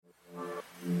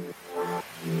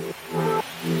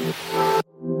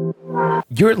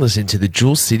You're listening to the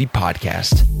Jewel City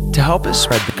Podcast. To help us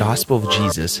spread the gospel of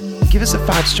Jesus, give us a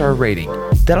 5-star rating.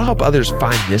 That'll help others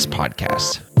find this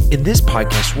podcast. In this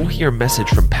podcast, we'll hear a message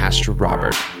from Pastor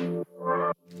Robert.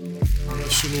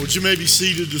 Bless you, Lord. You may be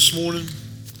seated this morning.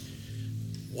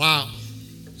 Wow.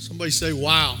 Somebody say,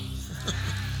 wow.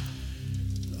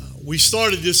 We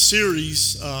started this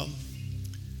series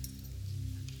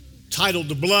titled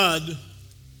The Blood.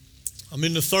 I'm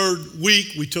in the third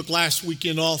week. We took last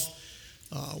weekend off.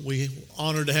 We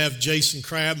honored to have Jason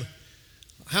Crabb.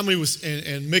 How many was,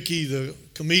 and Mickey, the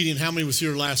comedian, how many was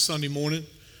here last Sunday morning?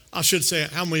 I should say,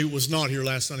 how many was not here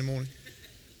last Sunday morning?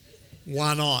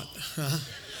 Why not?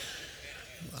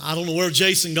 I don't know where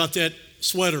Jason got that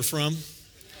sweater from.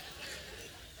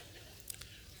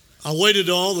 I waited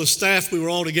till all the staff, we were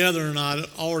all together, and I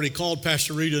already called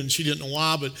Pastor Rita, and she didn't know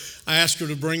why, but I asked her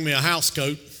to bring me a house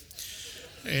coat.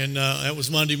 And that was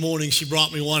Monday morning. She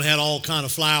brought me one, had all kind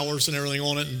of flowers and everything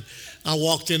on it. And I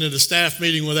walked into the staff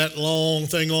meeting with that long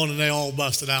thing on, and they all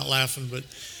busted out laughing. But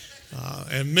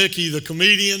and Mickey, the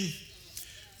comedian,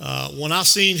 when I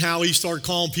seen how he started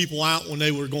calling people out when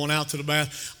they were going out to the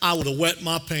bath, I would have wet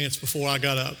my pants before I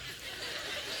got up.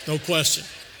 No question.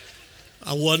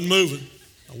 I wasn't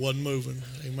moving.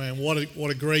 Amen.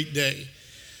 What a great day.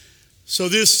 So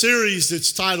this series,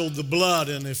 it's titled The Blood,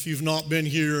 and if you've not been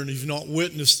here and you've not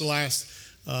witnessed the last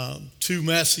two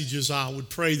messages, I would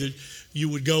pray that you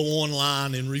would go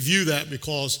online and review that,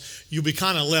 because you'll be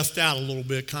kind of left out a little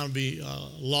bit, kind of be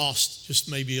lost just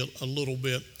maybe a little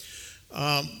bit.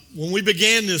 When we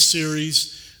began this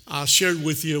series, I shared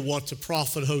with you what the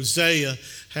prophet Hosea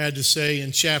had to say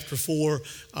in chapter 4,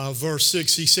 verse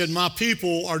 6. He said, "My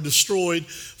people are destroyed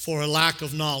for a lack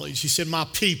of knowledge." He said, "My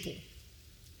people."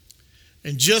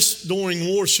 And just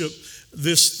during worship,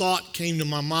 this thought came to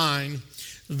my mind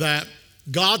that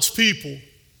God's people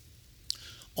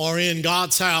are in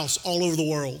God's house all over the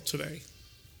world today.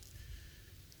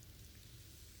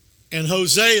 And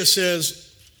Hosea says,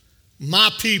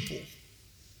 "My people."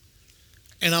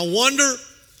 And I wonder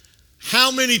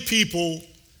how many people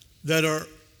that are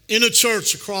in a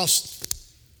church across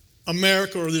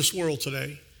America or this world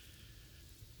today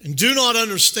and do not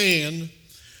understand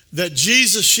that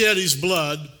Jesus shed his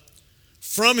blood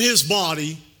from his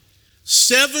body,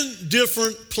 7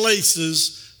 different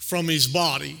places from his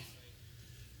body.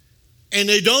 And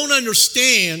they don't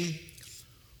understand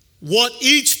what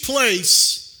each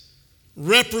place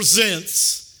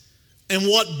represents and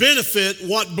what benefit,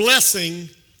 what blessing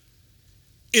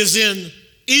is in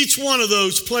each one of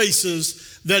those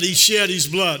places that he shed his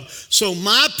blood. So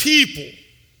my people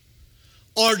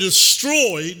are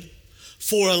destroyed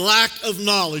for a lack of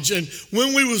knowledge. And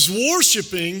when we was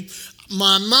worshiping,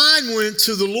 my mind went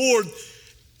to the Lord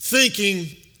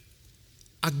thinking,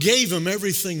 I gave them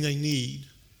everything they need.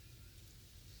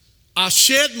 I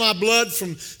shed my blood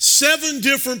from 7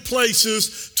 different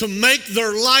places to make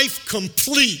their life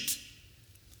complete.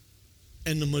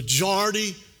 And the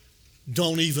majority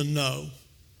don't even know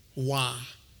why.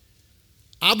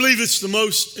 I believe it's the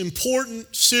most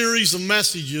important series of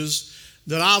messages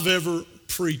that I've ever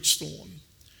preached on.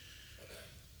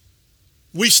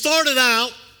 We started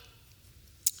out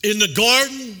in the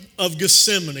Garden of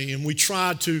Gethsemane, and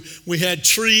we had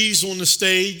trees on the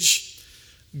stage.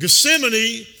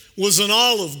 Gethsemane was an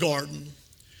olive garden,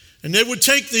 and they would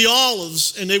take the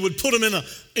olives and they would put them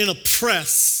in a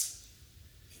press.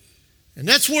 And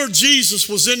that's where Jesus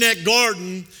was, in that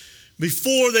garden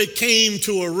before they came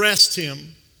to arrest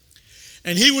him.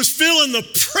 And he was feeling the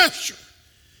pressure.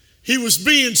 He was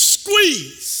being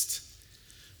squeezed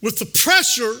with the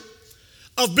pressure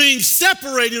of being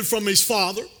separated from his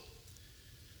Father,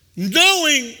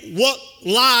 knowing what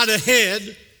lied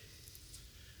ahead.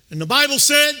 And the Bible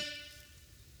said,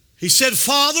 he said,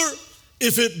 "Father,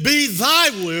 if it be thy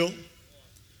will,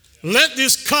 let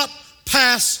this cup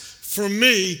pass from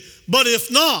me. But if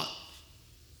not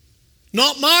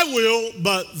my will,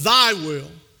 but thy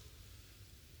will."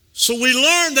 So we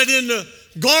learned that in the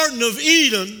Garden of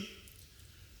Eden,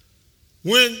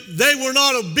 when they were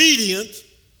not obedient,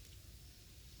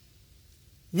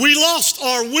 we lost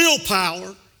our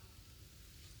willpower.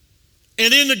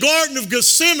 And in the Garden of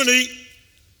Gethsemane,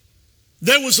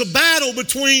 there was a battle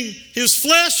between his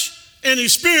flesh and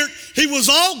his spirit. He was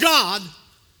all God,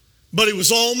 but he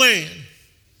was all man.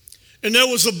 And there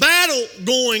was a battle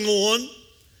going on,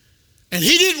 and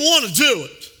he didn't want to do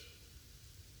it.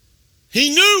 He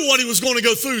knew what he was going to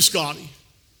go through, Scotty.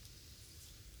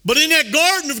 But in that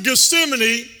Garden of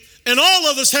Gethsemane, and all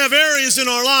of us have areas in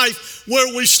our life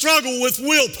where we struggle with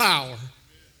willpower.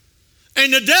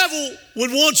 And the devil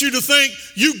would want you to think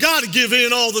you got to give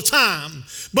in all the time.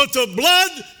 But the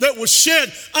blood that was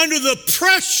shed under the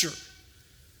pressure,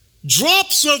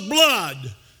 drops of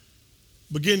blood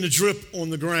begin to drip on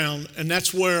the ground. And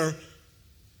that's where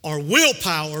our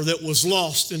willpower that was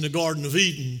lost in the Garden of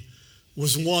Eden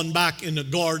was won back in the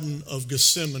Garden of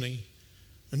Gethsemane.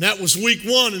 And that was week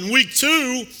 1. And week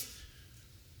 2,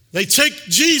 they take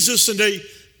Jesus and they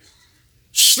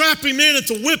strap him in at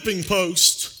the whipping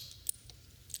post.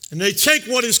 And they take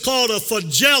what is called a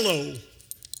flagellum.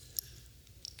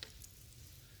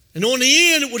 And on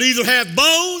the end, it would either have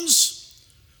bones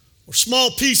or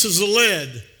small pieces of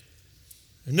lead.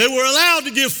 And they were allowed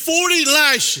to give 40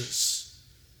 lashes.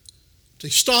 They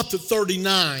stopped at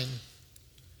 39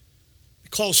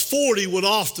 because 40 would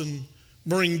often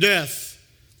bring death.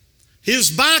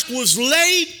 His back was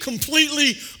laid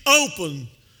completely open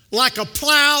like a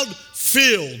plowed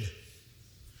field.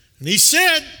 And he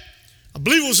said, I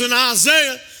believe it was in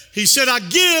Isaiah, he said, I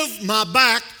give my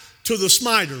back to the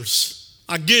smiters.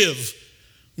 I give.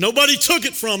 Nobody took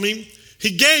it from him.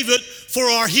 He gave it for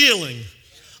our healing.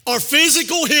 Our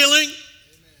physical healing,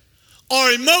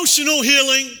 our emotional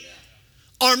healing,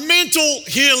 our mental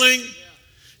healing,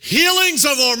 healings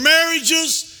of our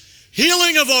marriages,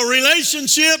 healing of our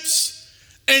relationships,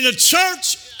 and the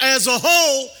church as a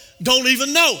whole don't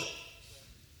even know it.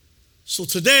 So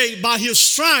today, by his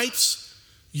stripes,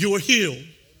 you are healed.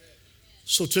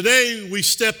 So today we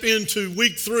step into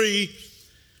week 3.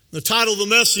 The title of the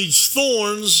message,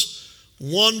 Thorns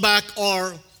Won Back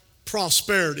Our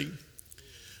Prosperity.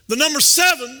 The number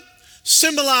 7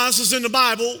 symbolizes in the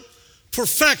Bible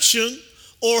perfection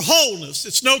or wholeness.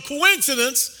 It's no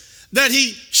coincidence that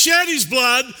he shed his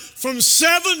blood from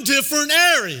 7 different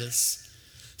areas.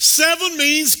 7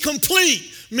 means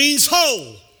complete, means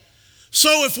whole.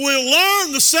 So if we'll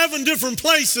learn the 7 different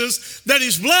places that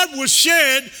his blood was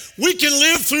shed, we can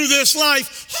live through this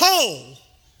life whole.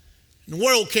 And the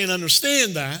world can't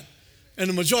understand that, and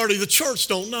the majority of the church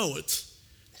don't know it.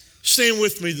 Stand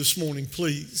with me this morning,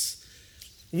 please.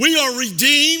 We are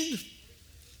redeemed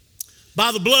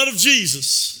by the blood of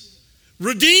Jesus.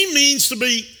 Redeemed means to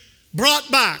be brought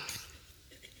back.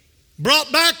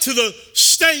 Brought back to the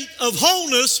state of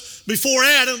wholeness before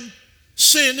Adam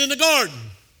sinned in the garden.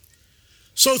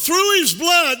 So through his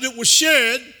blood that was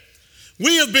shed,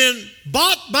 we have been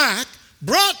brought back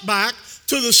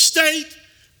to the state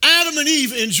Adam and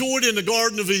Eve enjoyed in the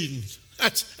Garden of Eden.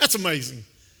 That's amazing.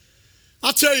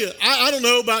 I'll tell you, I don't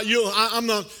know about you.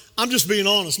 I'm just being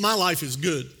honest. My life is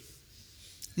good.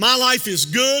 My life is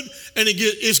good, and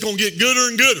it's going to get gooder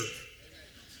and gooder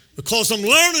because I'm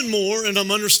learning more and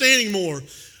I'm understanding more.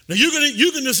 Now you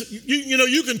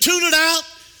can tune it out.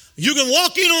 You can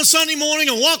walk in on Sunday morning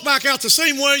and walk back out the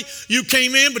same way you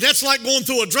came in, but that's like going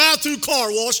through a drive-through car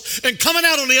wash and coming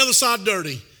out on the other side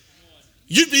dirty.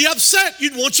 You'd be upset.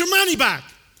 You'd want your money back.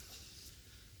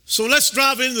 So let's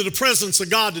drive into the presence of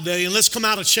God today and let's come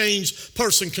out a changed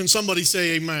person. Can somebody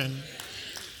say amen?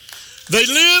 They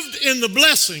lived in the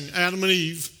blessing, Adam and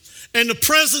Eve, and the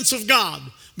presence of God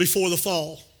before the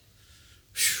fall.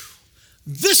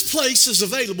 This place is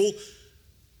available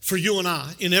for you and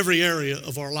I in every area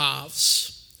of our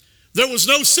lives. There was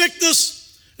no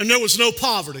sickness and there was no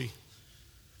poverty.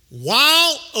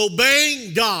 While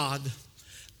obeying God,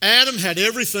 Adam had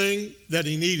everything that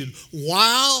he needed.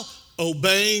 While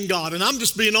obeying God. And I'm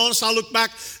just being honest, I look back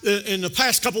in the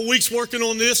past couple of weeks working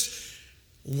on this.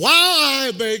 While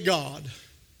I obey God,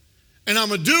 and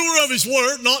I'm a doer of his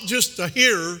word, not just a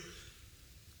hearer,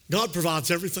 God provides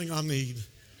everything I need.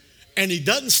 And he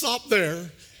doesn't stop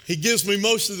there. He gives me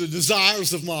most of the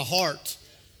desires of my heart.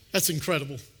 That's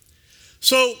incredible.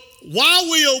 So while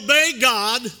we obey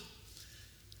God,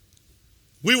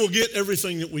 we will get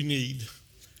everything that we need.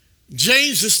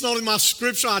 James, it's not in my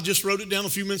scripture. I just wrote it down a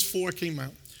few minutes before it came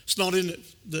out. It's not in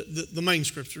the main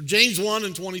scripture. James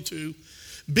 1:22.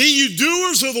 Be you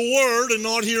doers of the word and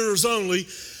not hearers only,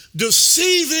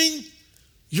 deceiving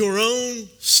your own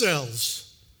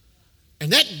selves.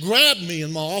 And that grabbed me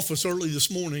in my office early this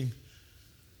morning.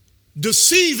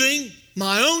 Deceiving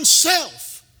my own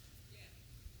self.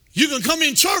 You can come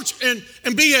in church and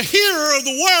be a hearer of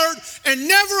the word and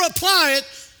never apply it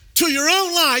to your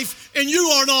own life, and you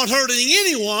are not hurting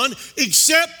anyone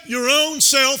except your own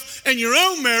self and your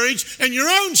own marriage and your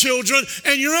own children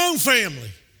and your own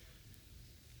family.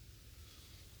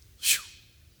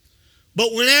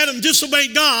 But when Adam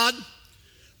disobeyed God,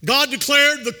 God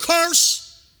declared the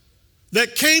curse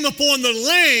that came upon the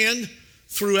land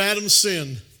through Adam's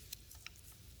sin.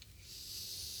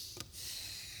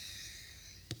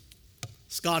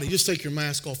 Scotty, just take your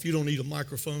mask off. You don't need a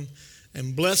microphone.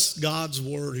 and bless God's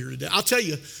word here today. I'll tell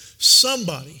you,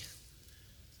 somebody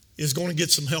is going to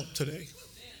get some help today.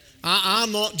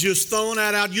 I'm not just throwing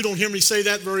that out. You don't hear me say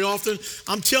that very often.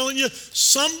 I'm telling you,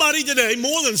 somebody today,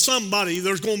 more than somebody,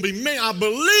 there's going to be many. I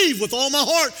believe with all my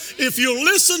heart, if you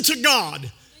listen to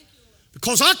God,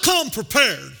 because I come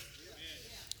prepared.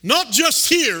 Not just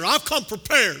here, I've come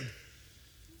prepared.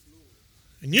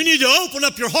 And you need to open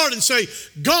up your heart and say,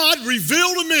 God,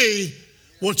 reveal to me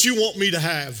what you want me to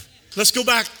have. Let's go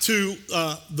back to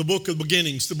the book of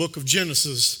beginnings, the book of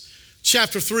Genesis,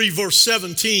 chapter 3, verse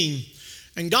 17.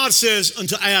 And God says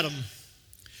unto Adam,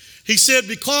 he said,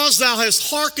 because thou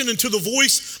hast hearkened unto the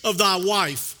voice of thy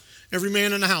wife. Every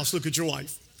man in the house, look at your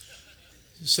wife.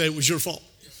 Say it was your fault.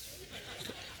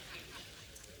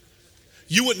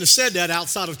 You wouldn't have said that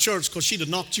outside of church because she'd have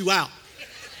knocked you out.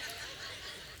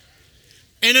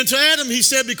 And unto Adam he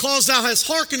said, because thou hast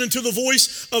hearkened unto the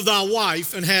voice of thy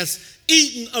wife, and hast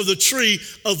eaten of the tree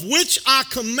of which I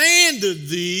commanded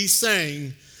thee,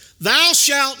 saying, thou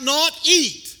shalt not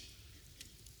eat.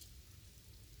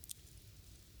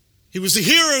 He was the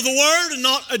hearer of the word and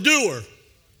not a doer.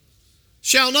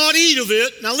 Shall not eat of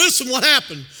it. Now listen what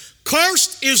happened.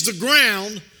 Cursed is the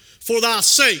ground for thy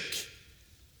sake.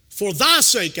 For thy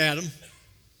sake, Adam.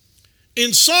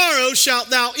 In sorrow shalt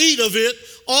thou eat of it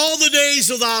all the days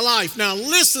of thy life. Now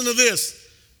listen to this.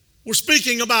 We're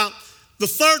speaking about the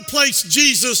third place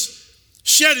Jesus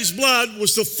shed his blood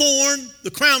was the thorn,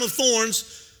 the crown of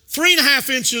thorns, 3.5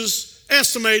 inches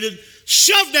estimated,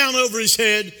 shoved down over his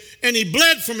head, and he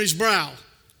bled from his brow.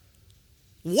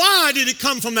 Why did it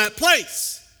come from that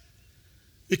place?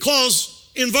 Because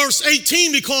in verse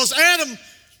 18, because Adam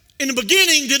in the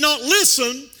beginning did not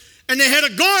listen, and they had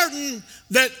a garden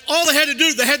that all they had to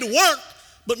do, they had to work,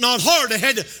 but not hard. They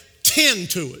had to tend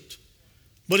to it.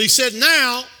 But he said,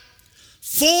 now,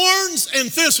 thorns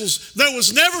and thistles. There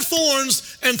was never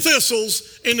thorns and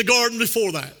thistles in the garden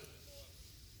before that.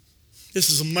 This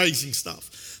is amazing stuff.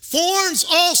 Thorns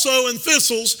also and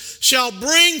thistles shall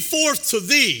bring forth to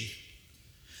thee,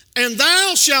 and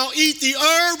thou shalt eat the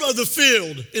herb of the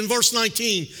field, in verse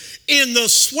 19, in the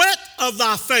sweat of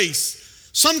thy face.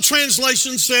 Some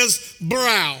translation says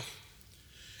brow.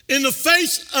 In the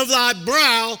face of thy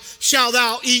brow shalt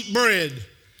thou eat bread,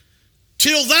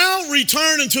 till thou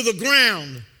return into the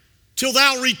ground, till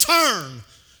thou return.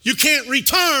 You can't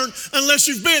return unless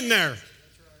you've been there.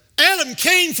 Adam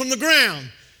came from the ground.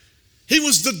 He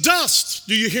was the dust,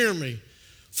 do you hear me?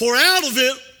 For out of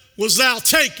it was thou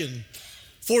taken.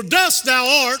 For dust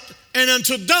thou art, and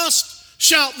unto dust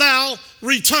shalt thou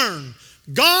return.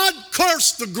 God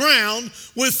cursed the ground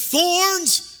with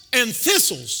thorns and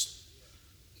thistles.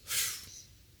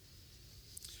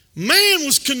 Man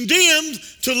was condemned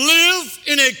to live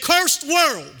in a cursed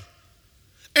world.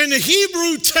 And the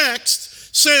Hebrew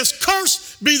text says,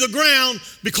 cursed be the ground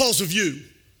because of you.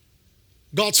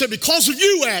 God said, because of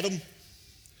you, Adam,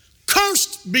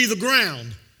 cursed be the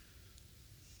ground.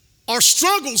 Our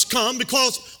struggles come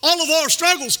because, all of our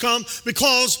struggles come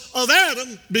because of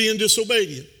Adam being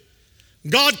disobedient.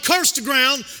 God cursed the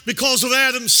ground because of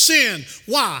Adam's sin.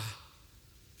 Why?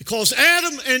 Because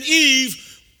Adam and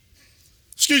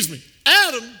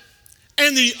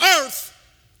the earth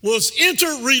was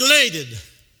interrelated.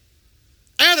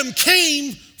 Adam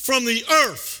came from the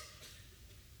earth.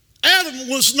 Adam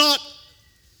was not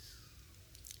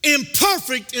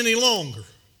imperfect any longer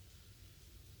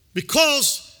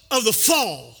because of the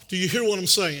fall. Do you hear what I'm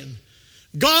saying?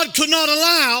 God could not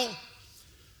allow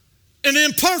an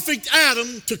imperfect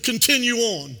Adam to continue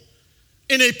on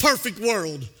in a perfect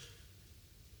world.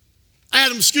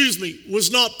 Adam,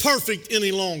 was not perfect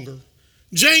any longer.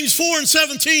 James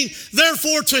 4:17,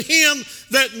 therefore to him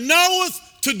that knoweth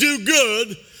to do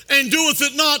good and doeth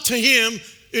it not, to him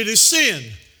it is sin.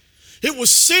 It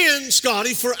was sin,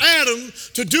 Scotty, for Adam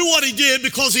to do what he did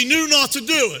because he knew not to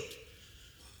do it.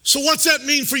 So what's that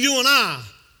mean for you and I?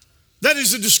 That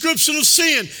is a description of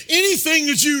sin. Anything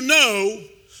that you know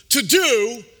to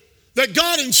do, that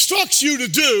God instructs you to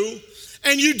do,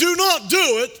 and you do not do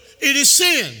it, it is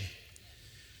sin.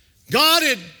 God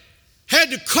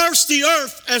had to curse the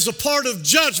earth as a part of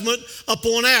judgment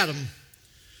upon Adam.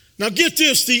 Now get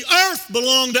this, the earth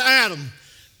belonged to Adam,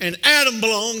 and Adam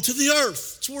belonged to the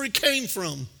earth. That's where he came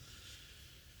from.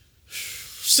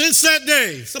 Since that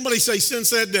day, somebody say,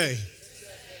 since that day,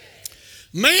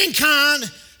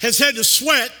 mankind has had to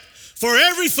sweat for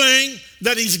everything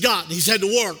that he's gotten. He's had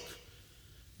to work.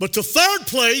 But the third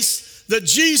place that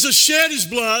Jesus shed his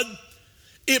blood,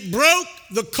 it broke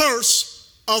the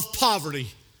curse of poverty.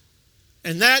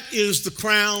 And that is the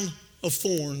crown of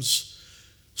thorns.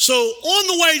 So on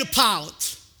the way to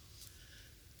Pilate,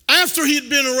 after he'd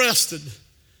been arrested,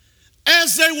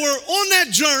 as they were on that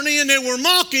journey and they were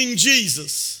mocking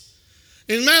Jesus,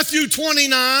 in Matthew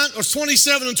 29 or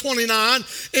 27 and 29,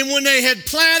 and when they had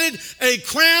plaited a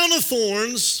crown of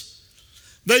thorns,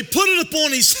 they put it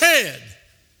upon his head.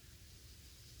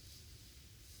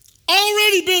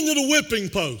 Already been to the whipping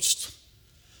post,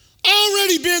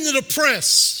 already been to the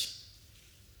press.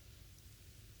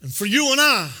 And for you and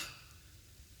I,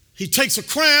 he takes a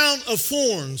crown of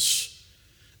thorns.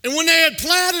 And when they had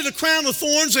plaited a crown of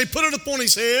thorns, they put it upon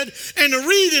his head and a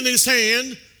reed in his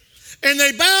hand, and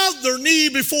they bowed their knee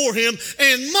before him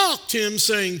and mocked him,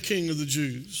 saying, King of the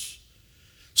Jews.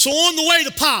 So on the way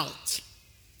to Pilate,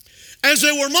 as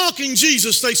they were mocking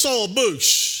Jesus, they saw a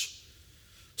bush.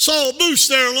 Saw a bush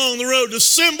there along the road, the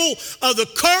symbol of the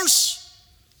curse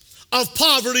of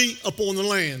poverty upon the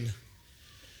land.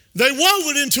 They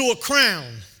wove it into a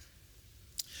crown,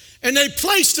 and they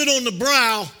placed it on the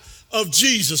brow of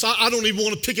Jesus. I don't even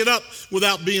want to pick it up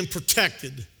without being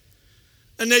protected.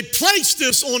 And they placed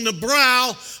this on the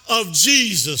brow of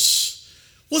Jesus.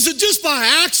 Was it just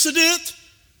by accident?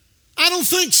 I don't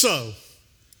think so.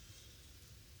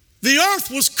 The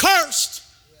earth was cursed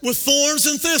with thorns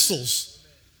and thistles.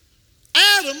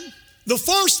 Adam, the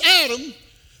first Adam,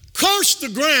 cursed the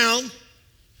ground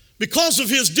because of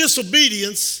his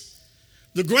disobedience.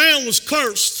 The ground was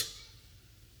cursed.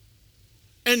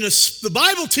 And the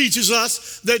Bible teaches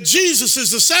us that Jesus is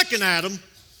the second Adam.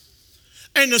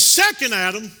 And the second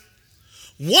Adam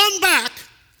won back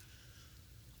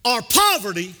our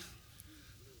poverty.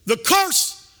 The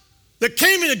curse that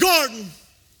came in the garden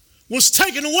was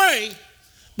taken away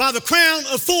by the crown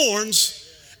of thorns.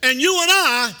 And you and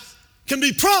I can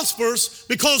be prosperous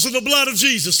because of the blood of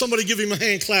Jesus. Somebody give him a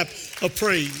hand clap of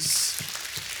praise.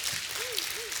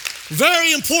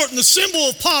 Very important. The symbol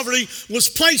of poverty was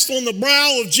placed on the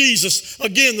brow of Jesus.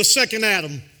 Again, the second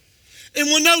Adam. And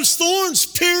when those thorns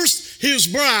pierced his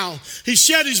brow, he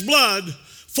shed his blood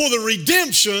for the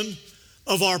redemption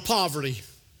of our poverty.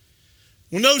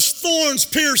 When those thorns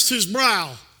pierced his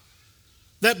brow,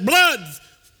 that blood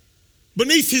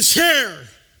beneath his hair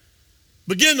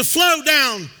began to flow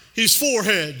down his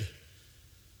forehead.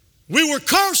 We were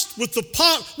cursed with the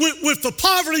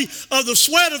poverty of the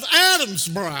sweat of Adam's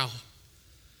brow.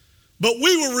 But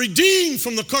we were redeemed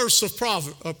from the curse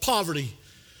of poverty,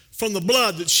 from the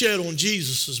blood that shed on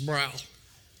Jesus' brow.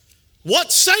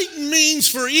 What Satan means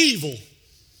for evil,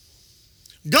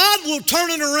 God will turn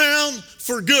it around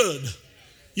for good.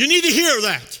 You need to hear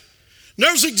that.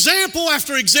 There's example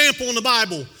after example in the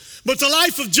Bible. But the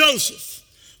life of Joseph,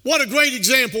 what a great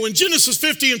example. In Genesis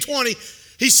 50 and 20,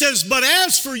 he says, but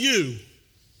as for you,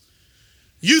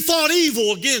 you thought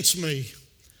evil against me,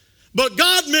 but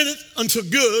God meant it unto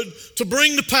good to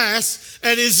bring to pass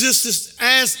as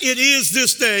it is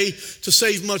this day to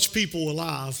save much people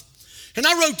alive. And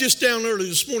I wrote this down early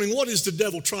this morning. What is the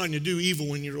devil trying to do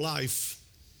evil in your life?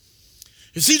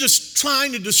 Is he just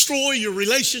trying to destroy your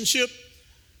relationship,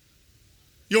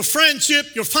 your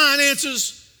friendship, your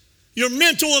finances, your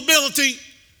mental ability?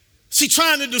 Is he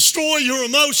trying to destroy your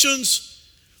emotions?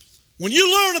 When you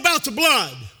learn about the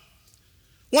blood,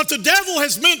 what the devil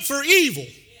has meant for evil,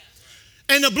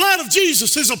 and the blood of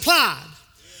Jesus is applied,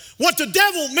 what the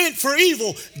devil meant for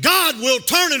evil, God will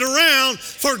turn it around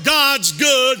for God's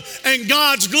good and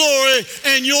God's glory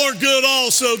and your good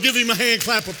also. Give him a hand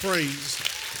clap of praise.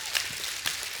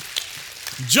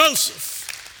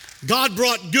 Joseph, God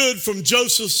brought good from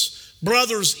Joseph's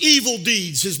brothers' evil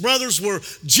deeds. His brothers were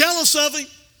jealous of him.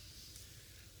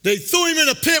 They threw him in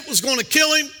a pit, was going to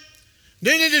kill him.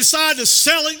 Then they decided to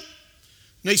sell him.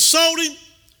 They sold him.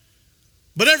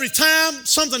 But every time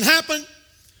something happened,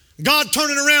 God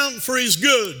turned it around for his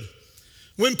good.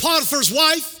 When Potiphar's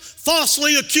wife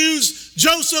falsely accused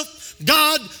Joseph,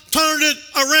 God turned it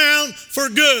around for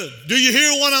good. Do you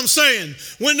hear what I'm saying?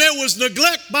 When there was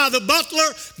neglect by the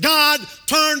butler, God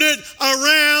turned it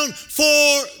around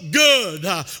for good.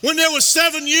 When there was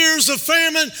 7 years of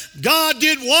famine, God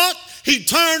did what? He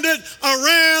turned it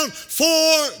around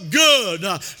for good.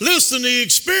 Listen, the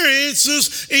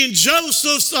experiences in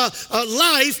Joseph's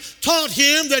life taught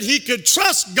him that he could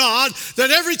trust God,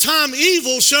 that every time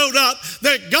evil showed up,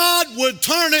 that God would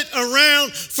turn it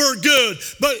around for good.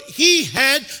 But he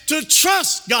had to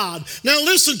trust God. Now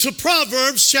listen to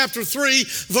Proverbs chapter 3,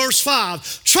 verse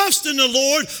 5. trust in the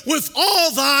Lord with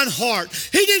all thine heart.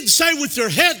 He didn't say with your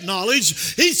head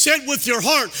knowledge. He said with your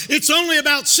heart. It's only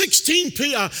about 16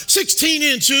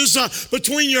 inches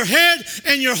between your head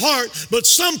and your heart. But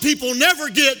some people never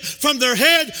get from their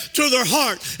head to their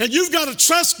heart. And you've got to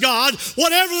trust God,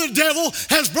 whatever the devil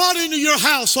has brought into your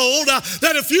household,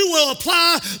 that if you will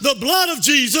apply the blood of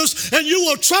Jesus and you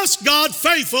will trust God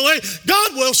faithfully,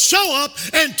 God will show up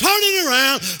and turn it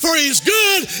around for his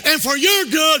good and for your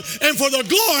good and for the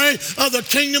glory of the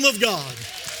kingdom of God.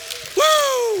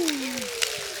 Woo!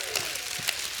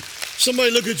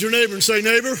 Somebody look at your neighbor and say,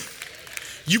 neighbor,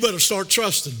 you better start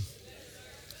trusting.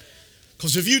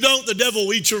 Because if you don't, the devil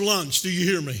will eat your lunch. Do you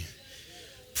hear me?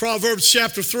 Proverbs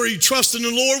chapter 3, trust in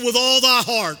the Lord with all thy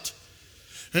heart.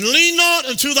 And lean not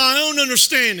unto thy own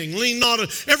understanding.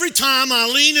 Every time I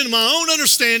lean into my own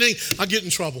understanding, I get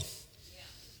in trouble.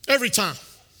 Every time.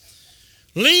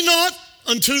 Lean not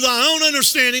unto thy own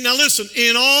understanding. Now listen,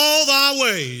 in all thy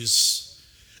ways.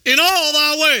 In all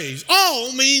thy ways.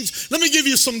 All means, let me give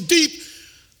you some deep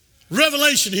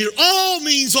revelation here. All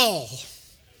means all.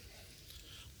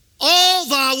 All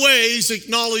thy ways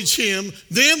acknowledge him.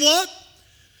 Then what?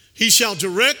 He shall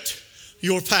direct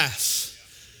your path.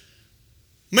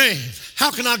 Man,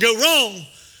 how can I go wrong,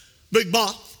 Big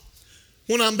Bob,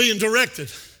 when I'm being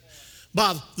directed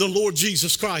by the Lord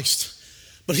Jesus Christ?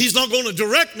 But he's not going to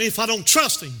direct me if I don't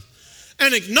trust him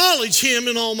and acknowledge him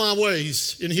in all my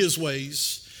ways, in his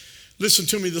ways. Listen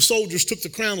to me, the soldiers took the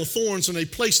crown of thorns and they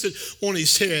placed it on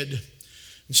his head.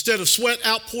 Instead of sweat,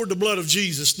 out poured the blood of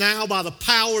Jesus. Now, by the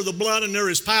power of the blood, and there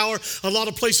is power, a lot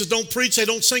of places don't preach, they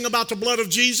don't sing about the blood of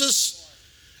Jesus.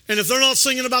 And if they're not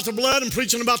singing about the blood and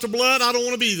preaching about the blood, I don't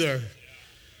want to be there.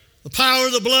 The power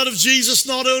of the blood of Jesus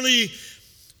not only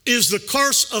is the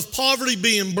curse of poverty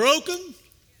being broken,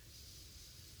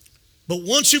 but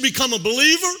once you become a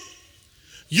believer,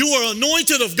 you are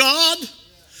anointed of God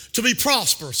to be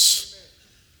prosperous.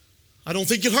 I don't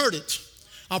think you heard it.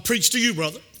 I'll preach to you,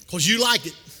 brother, because you like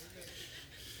it.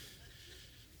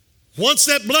 Once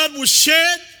that blood was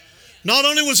shed, not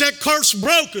only was that curse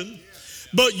broken,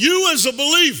 but you as a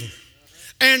believer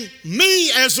and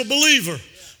me as a believer,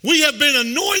 we have been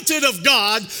anointed of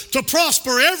God to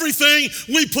prosper everything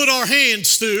we put our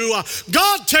hands to.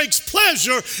 God takes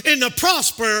pleasure in the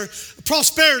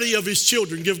prosperity of his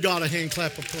children. Give God a hand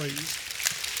clap of praise.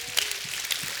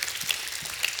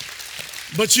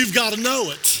 But you've got to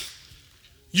know it.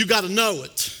 You got to know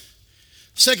it.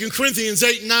 2 Corinthians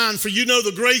 8:9, for you know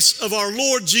the grace of our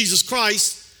Lord Jesus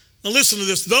Christ. Now listen to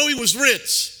this. Though he was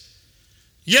rich,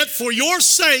 yet for your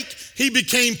sake he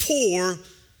became poor,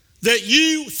 that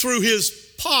you through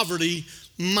his poverty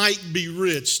might be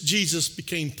rich. Jesus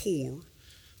became poor.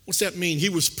 What's that mean? He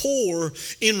was poor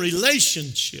in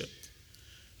relationship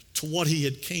to what he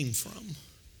had came from.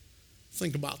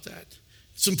 Think about that.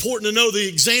 It's important to know the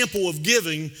example of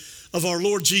giving of our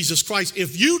Lord Jesus Christ.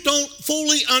 If you don't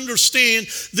fully understand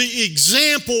the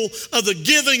example of the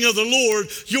giving of the Lord,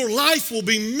 your life will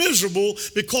be miserable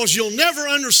because you'll never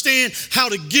understand how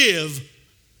to give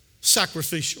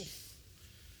sacrificial.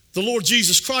 The Lord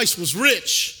Jesus Christ was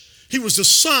rich. He was the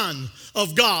Son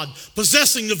of God,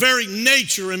 possessing the very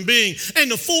nature and being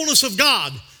and the fullness of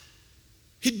God.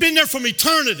 He'd been there from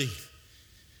eternity.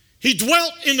 He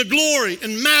dwelt in the glory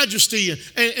and majesty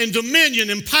and dominion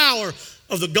and power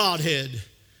of the Godhead.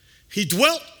 He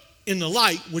dwelt in the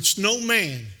light which no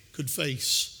man could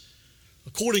face.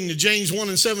 According to James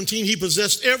 1:17, he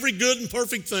possessed every good and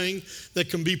perfect thing that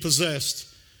can be possessed.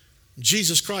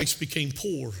 Jesus Christ became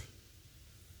poor.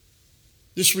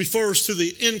 This refers to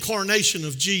the incarnation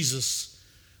of Jesus.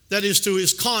 That is to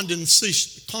his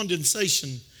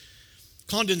condensation.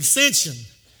 Condescension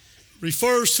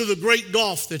refers to the great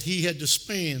gulf that he had to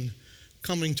span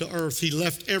coming to earth. He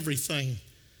left everything.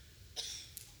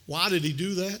 Why did he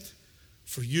do that?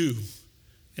 For you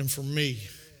and for me.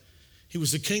 He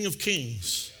was the King of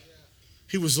Kings.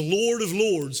 He was the Lord of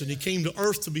Lords, and he came to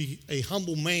earth to be a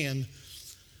humble man,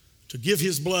 to give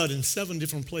his blood in 7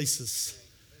 different places,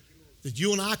 that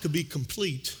you and I could be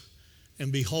complete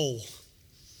and be whole.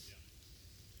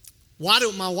 Why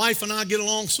do my wife and I get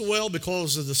along so well?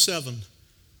 Because of the 7.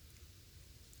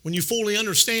 When you fully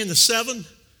understand the 7,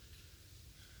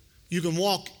 you can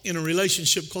walk in a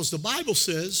relationship, because the Bible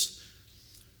says,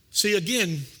 see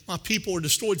again, my people are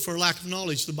destroyed for lack of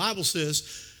knowledge. The Bible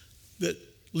says that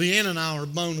Leanne and I are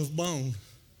bone of bone,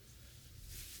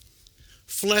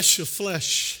 flesh of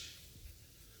flesh.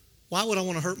 Why would I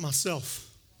want to hurt myself?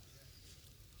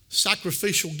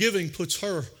 Sacrificial giving puts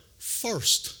her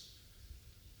first.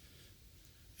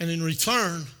 And in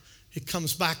return, it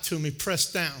comes back to me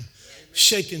pressed down,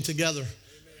 shaken together,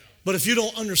 But if you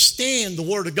don't understand the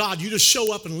Word of God, you just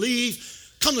show up and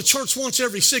leave, come to church once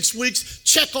every 6 weeks,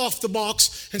 check off the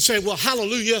box and say, well,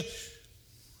 hallelujah,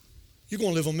 you're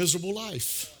going to live a miserable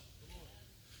life.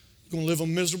 You're going to live a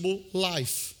miserable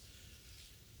life.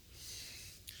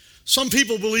 Some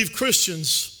people believe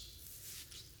Christians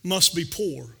must be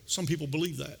poor. Some people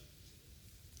believe that.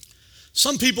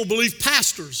 Some people believe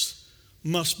pastors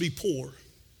must be poor.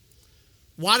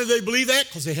 Why do they believe that?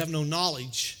 Because they have no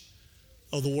knowledge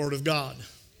of the Word of God.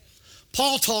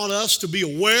 Paul taught us to be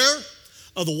aware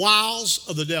of the wiles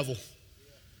of the devil.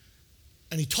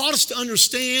 And he taught us to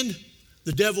understand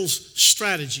the devil's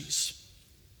strategies.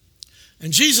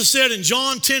 And Jesus said in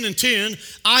John 10:10,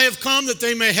 I have come that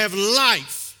they may have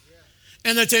life,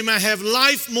 and that they may have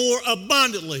life more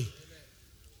abundantly.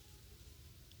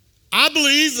 I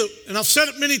believe that, and I've said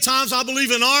it many times, I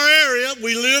believe in our area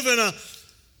we live in a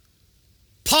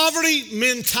poverty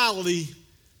mentality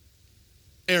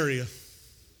area.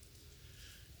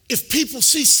 If people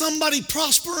see somebody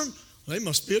prospering, they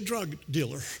must be a drug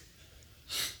dealer.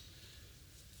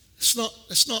 It's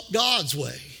not God's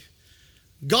way.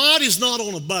 God is not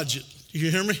on a budget. Do you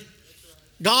hear me?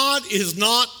 God is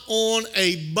not on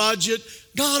a budget.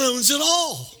 God owns it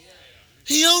all.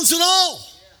 He owns it all.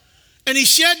 And he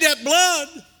shed that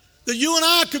blood that you and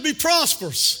I could be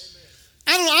prosperous.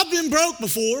 I don't know, I've been broke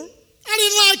before. I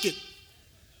didn't like it.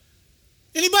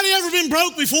 Anybody ever been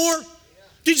broke before?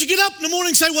 Did you get up in the morning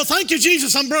and say, well, thank you,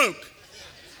 Jesus, I'm broke?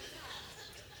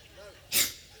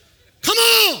 Come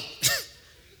on.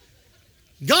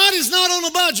 God is not on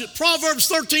a budget. Proverbs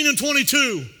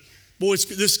 13:22. Boy,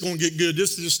 this is going to get good.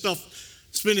 This is just stuff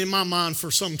that's been in my mind for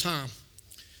some time.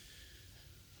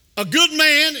 A good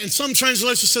man, in some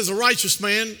translations says a righteous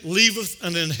man, leaveth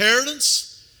an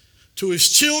inheritance to his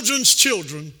children's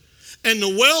children, and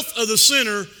the wealth of the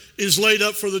sinner is laid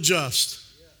up for the just.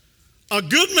 A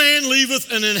good man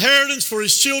leaveth an inheritance for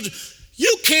his children.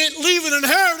 You can't leave an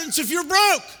inheritance if you're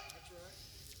broke.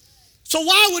 So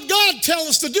why would God tell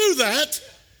us to do that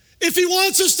if he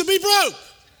wants us to be broke?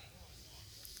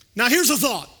 Now here's a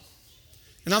thought,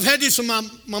 and I've had this in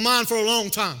my mind for a long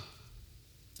time.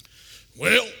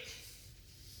 Well,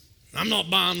 I'm not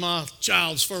buying my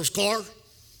child's first car.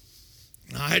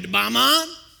 I had to buy mine,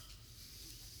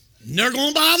 and they're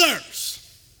going to buy theirs.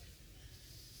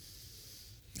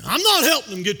 I'm not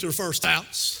helping them get their first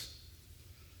house.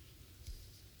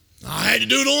 I had to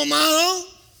do it on my own,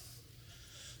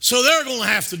 so they're going to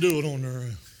have to do it on their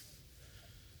own.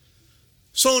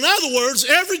 So in other words,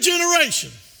 every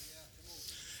generation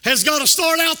has got to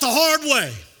start out the hard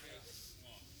way.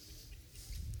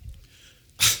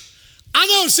 I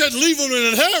know it said leave them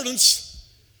an inheritance,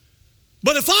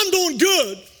 but if I'm doing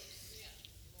good,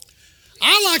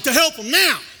 I like to help them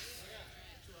now.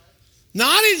 Now,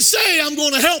 I didn't say I'm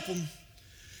going to help them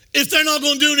if they're not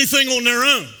going to do anything on their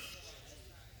own.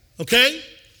 Okay?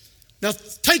 Now,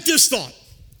 take this thought.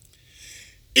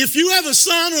 If you have a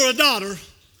son or a daughter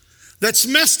that's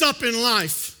messed up in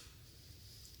life,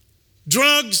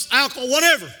 drugs, alcohol,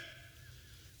 whatever,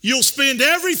 you'll spend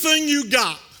everything you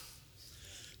got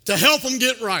to help them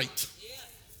get right.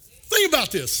 Think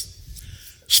about this.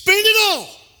 Spend it all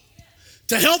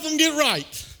to help them get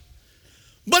right.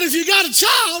 But if you got a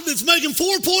child that's making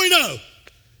 4.0,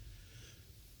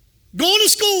 going to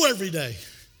school every day,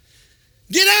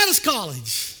 get out of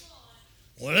college,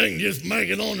 well, they can just make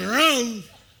it on their own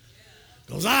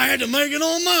because I had to make it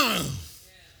on my own.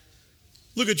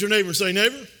 Look at your neighbor and say,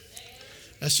 neighbor,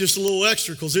 that's just a little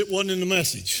extra because it wasn't in the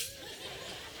message.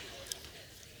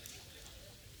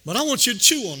 But I want you to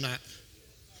chew on that.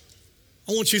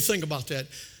 I want you to think about that.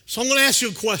 So I'm going to ask you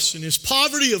a question. Is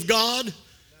poverty of God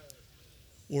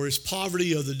or is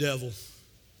poverty of the devil?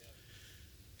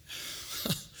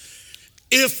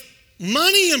 If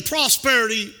money and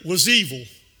prosperity was evil,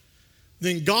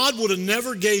 then God would have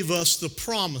never gave us the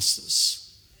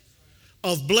promises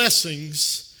of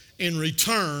blessings in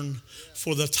return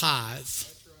for the tithe.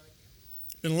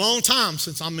 It's been a long time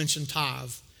since I mentioned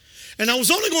tithe. And I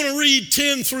was only going to read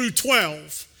 10 through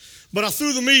 12, but I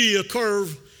threw the media a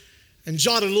curve and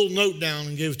jotted a little note down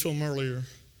and gave it to them earlier.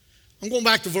 I'm going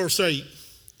back to verse 8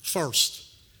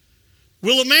 first.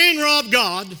 Will a man rob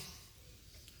God?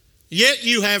 Yet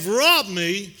you have robbed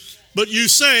me, but you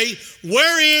say,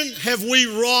 wherein have we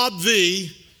robbed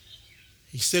thee?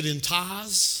 He said, in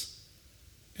tithes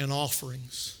and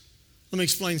offerings. Let me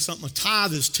explain something. A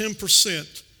tithe is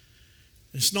 10%.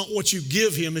 It's not what you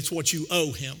give him, it's what you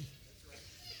owe him.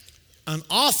 An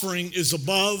offering is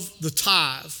above the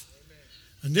tithe.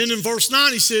 And then in verse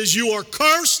 9 he says, you are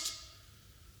cursed,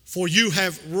 for you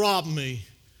have robbed me.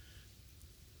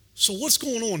 So what's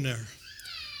going on there?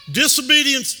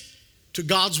 Disobedience to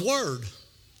God's word.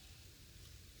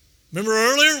 Remember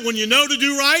earlier, when you know to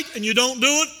do right and you don't do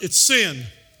it, it's sin.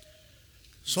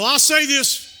 So I say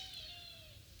this,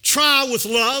 try with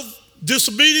love.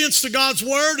 Disobedience to God's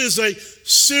word is a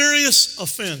serious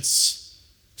offense.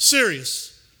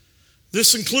 Serious.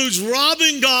 This includes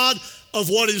robbing God of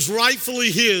what is rightfully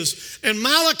his. And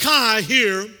Malachi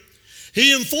here,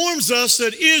 he informs us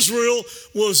that Israel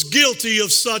was guilty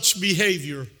of such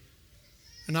behavior.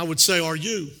 And I would say, are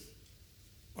you?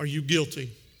 Are you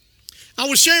guilty? I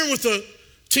was sharing with the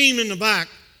team in the back,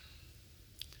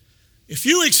 if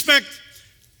you expect,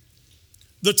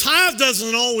 the tithe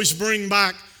doesn't always bring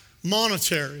back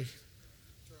monetary.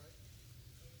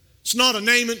 It's not a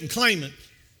name it and claim it.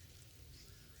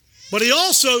 But he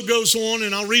also goes on,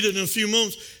 and I'll read it in a few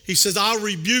moments, he says, I'll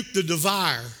rebuke the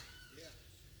devourer.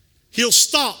 He'll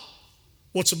stop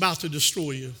what's about to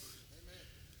destroy you.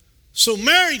 So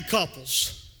married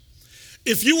couples,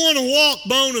 if you want to walk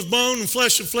bone of bone and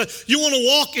flesh of flesh, you want to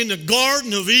walk in the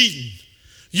Garden of Eden,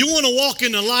 you want to walk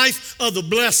in the life of the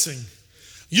blessing,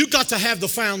 you got to have the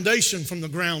foundation from the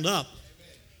ground up.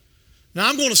 Now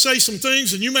I'm going to say some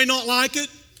things and you may not like it,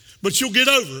 but you'll get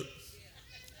over it.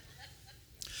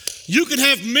 You can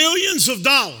have millions of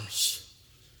dollars.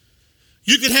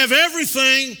 You can have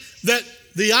everything that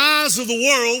the eyes of the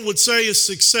world would say is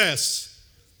success.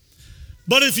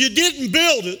 But if you didn't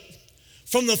build it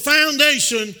from the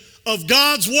foundation of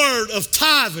God's word of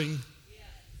tithing,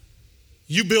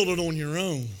 you build it on your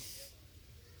own.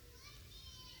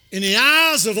 In the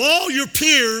eyes of all your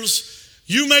peers,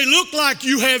 you may look like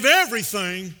you have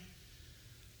everything,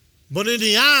 but in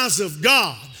the eyes of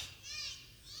God,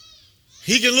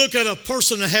 he can look at a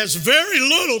person that has very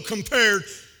little compared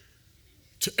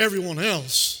to everyone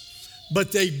else,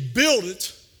 but they built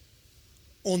it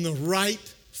on the right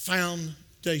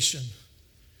foundation.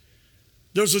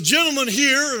 There's a gentleman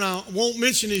here, and I won't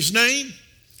mention his name,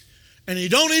 and he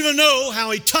don't even know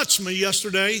how he touched me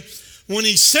yesterday when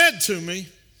he said to me,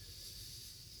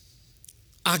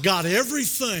 I got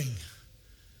everything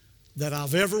that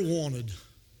I've ever wanted.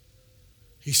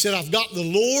 He said, I've got the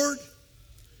Lord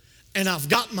and I've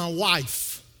got my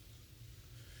wife.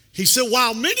 He said,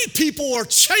 while many people are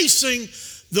chasing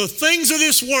the things of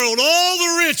this world, all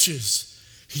the riches,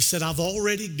 he said, I've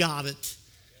already got it.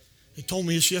 He told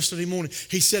me this yesterday morning.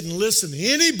 He said, and listen,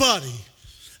 anybody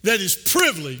that is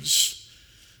privileged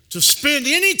to spend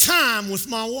any time with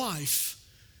my wife,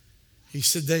 he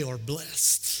said, they are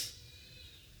blessed.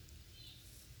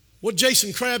 What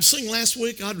Jason Crabb sang last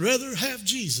week, I'd rather have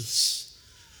Jesus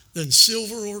than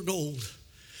silver or gold.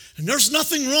 And there's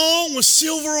nothing wrong with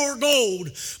silver or gold,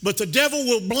 but the devil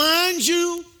will blind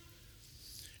you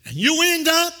and you end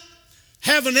up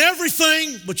having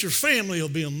everything, but your family will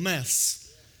be a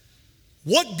mess.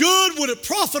 What good would it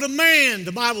profit a man,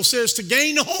 the Bible says, to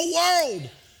gain the whole world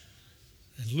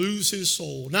and lose his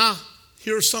soul? Now,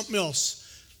 here's something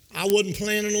else I wasn't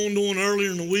planning on doing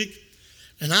earlier in the week.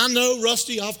 And I know,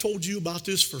 Rusty, I've told you about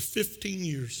this for 15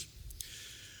 years.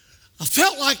 I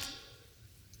felt like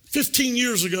 15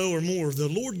 years ago or more, the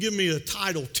Lord gave me a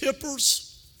title,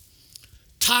 tippers,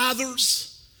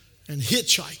 tithers, and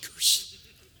hitchhikers.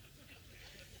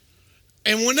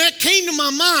 And when that came to my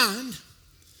mind,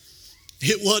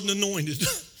 it wasn't anointed.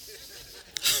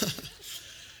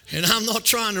 And I'm not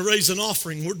trying to raise an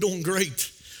offering. We're doing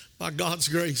great by God's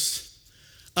grace.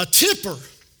 A tipper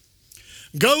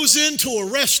goes into a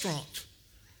restaurant.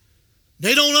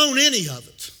 They don't own any of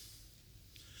it.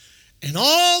 And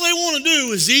all they want to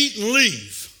do is eat and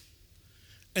leave.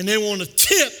 And they want to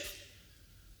tip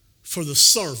for the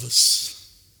service.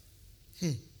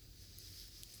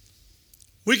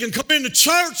 We can come into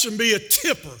church and be a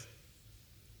tipper.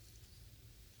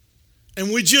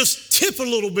 And we just tip a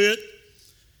little bit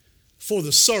for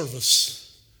the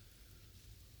service.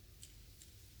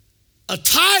 A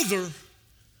tither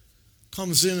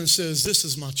comes in and says, this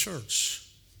is my church.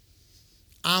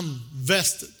 I'm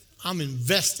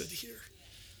invested here.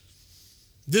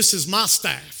 This is my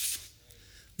staff.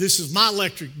 This is my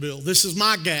electric bill. This is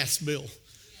my gas bill.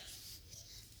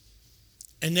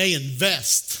 And they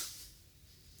invest.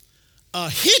 A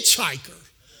hitchhiker.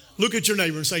 Look at your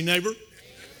neighbor and say, neighbor,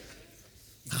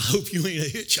 I hope you ain't a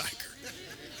hitchhiker.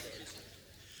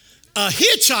 A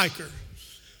hitchhiker,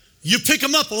 you pick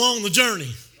them up along the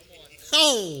journey.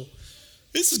 Oh,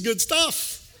 this is good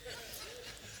stuff.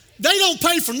 They don't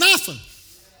pay for nothing.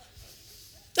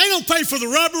 They don't pay for the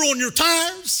rubber on your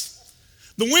tires,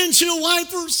 the windshield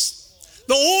wipers,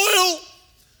 the oil,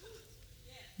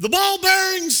 the ball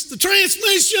bearings, the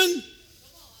transmission.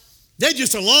 They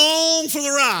just along for the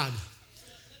ride.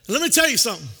 And let me tell you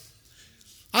something.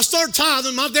 I started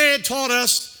tithing. My dad taught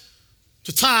us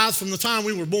to tithe from the time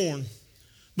we were born.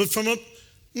 But from up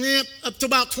to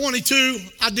about 22,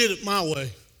 I did it my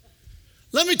way.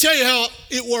 Let me tell you how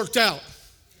it worked out.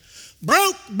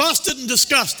 Broke, busted, and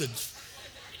disgusted.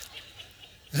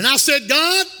 And I said,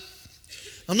 God,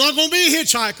 I'm not going to be a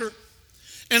hitchhiker,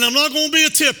 and I'm not going to be a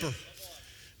tipper.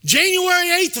 January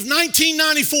 8th of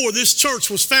 1994, this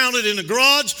church was founded in a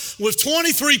garage with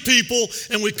 23 people,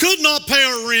 and we could not pay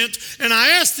our rent. And I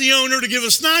asked the owner to give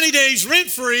us 90 days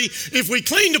rent-free if we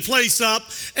cleaned the place up.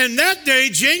 And that day,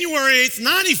 January 8th,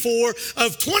 94,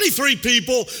 of 23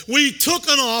 people, we took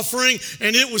an offering,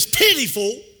 and it was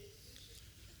pitiful.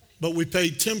 But we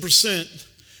paid 10%,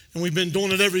 and we've been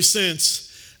doing it ever since.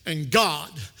 And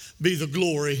God be the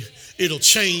glory. It'll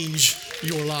change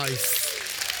your life.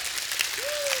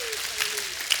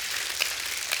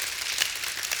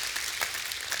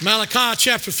 Malachi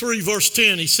chapter 3, verse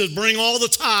 10, he said, bring all the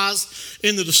tithes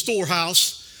into the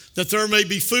storehouse, that there may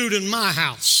be food in my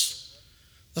house.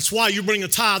 That's why you bring a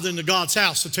tithe into God's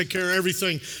house, to take care of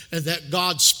everything, and that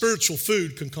God's spiritual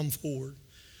food can come forward.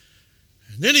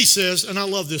 And then he says, and I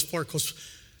love this part because,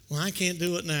 well, I can't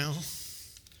do it now.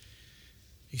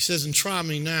 He says, and try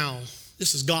me now.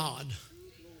 This is God.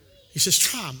 He says,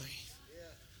 try me.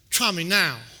 Try me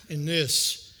now in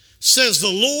this. Says the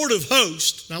Lord of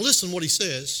hosts. Now listen what he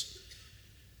says.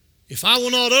 If I will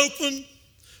not open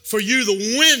for you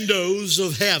the windows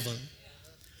of heaven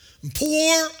and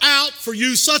pour out for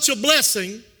you such a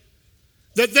blessing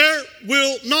that there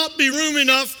will not be room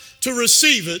enough to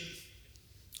receive it,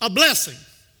 a blessing.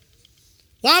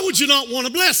 Why would you not want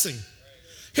a blessing?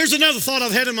 Here's another thought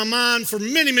I've had in my mind for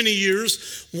many, many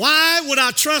years. Why would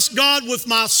I trust God with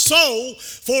my soul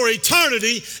for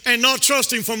eternity and not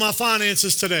trust Him for my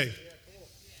finances today?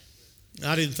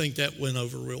 I didn't think that went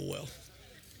over real well.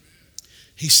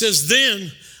 He says,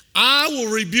 then I will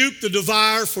rebuke the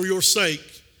devourer for your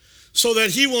sake, so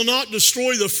that he will not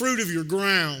destroy the fruit of your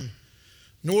ground,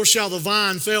 nor shall the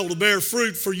vine fail to bear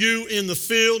fruit for you in the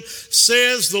field,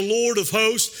 says the Lord of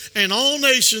hosts, and all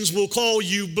nations will call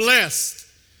you blessed.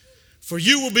 For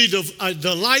you will be a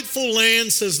delightful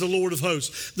land, says the Lord of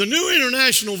hosts. The New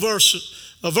International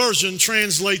Version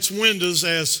translates windows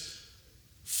as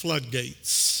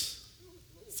floodgates.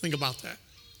 Think about that.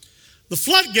 The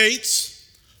floodgates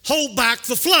hold back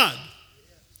the flood.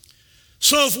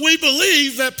 So if we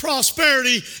believe that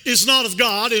prosperity is not of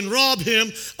God and rob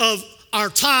Him of our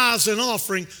tithes and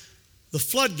offering, the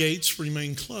floodgates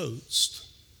remain closed.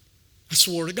 That's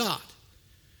the Word of God.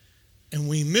 And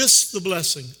we miss the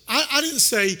blessing. I didn't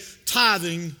say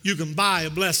tithing, you can buy a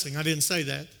blessing. I didn't say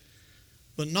that.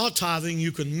 But not tithing,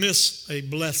 you can miss a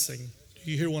blessing.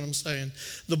 Do you hear what I'm saying?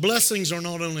 The blessings are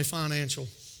not only financial.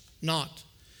 Not.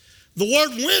 The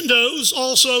word windows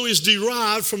also is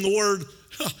derived from the word,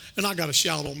 and I got a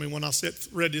shout on me when I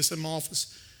read this in my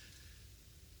office.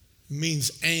 It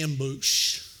means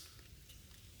ambush.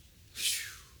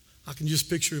 I can just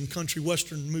picture in country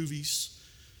western movies.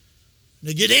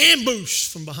 They get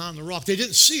ambushed from behind the rock. They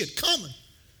didn't see it coming.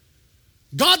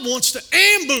 God wants to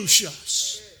ambush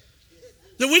us.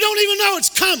 That we don't even know it's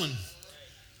coming.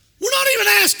 We're not even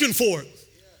asking for it.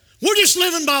 We're just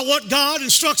living by what God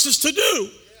instructs us to do.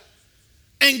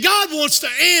 And God wants to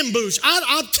ambush.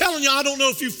 I'm telling you, I don't know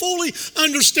if you fully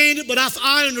understand it, but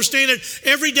I understand it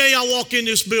every day I walk in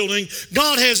this building.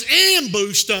 God has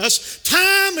ambushed us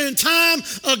time and time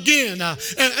again.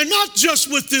 And not just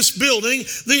with this building.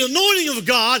 The anointing of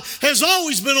God has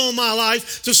always been on my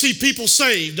life to see people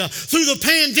saved. Through the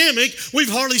pandemic,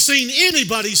 we've hardly seen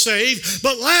anybody saved.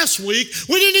 But last week,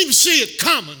 we didn't even see it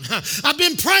coming. I've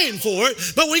been praying for it,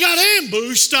 but we got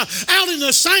ambushed out in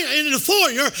the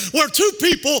foyer where two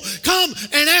people come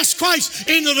and ask Christ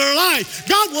into their life.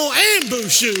 God will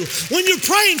ambush you. When you're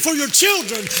praying for your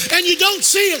children and you don't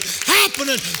see it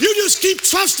happening, you just keep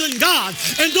trusting God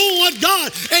and doing what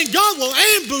God, and God will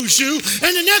ambush you,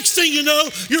 and the next thing you know,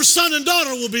 your son and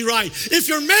daughter will be right. If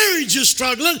your marriage is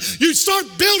struggling, you start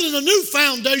building a new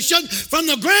foundation from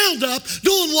the ground up,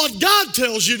 doing what God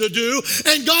tells you to do,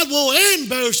 and God will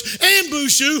ambush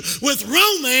you with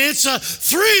romance,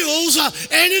 thrills,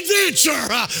 and adventure.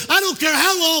 I don't care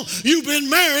how long you've been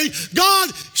married, God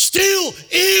still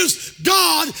is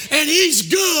God, and He's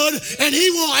good, and He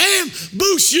will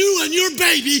ambush you and your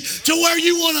baby to where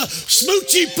you want to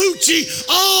smoochy poochie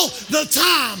all the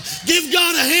time. Give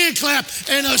God a hand clap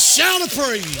and a shout of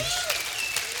praise.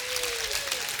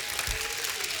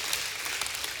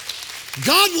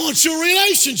 God wants your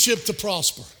relationship to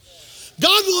prosper.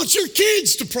 God wants your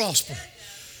kids to prosper.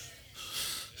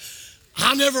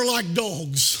 I never liked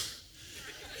dogs,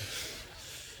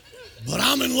 but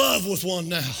I'm in love with one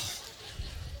now.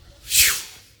 Whew.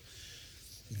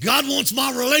 God wants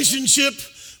my relationship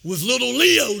with little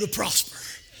Leo to prosper.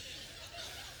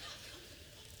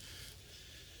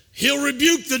 He'll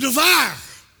rebuke the devourer.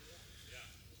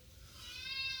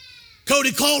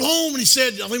 Cody called home and he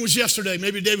said, I think it was yesterday,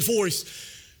 maybe the day before, he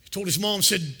told his mom,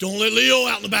 said, don't let Leo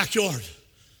out in the backyard.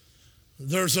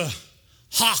 There's a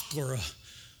hawk or a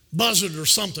buzzard or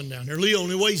something down there. Leo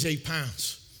only weighs 8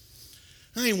 pounds.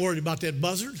 I ain't worried about that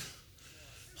buzzard.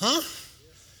 Huh?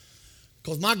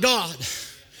 Because my God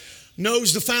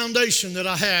knows the foundation that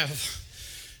I have.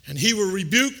 And he will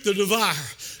rebuke the devourer.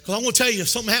 Because I'm going to tell you, if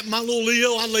something happened to my little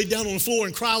Leo, I'd lay down on the floor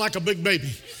and cry like a big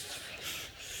baby.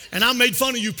 And I made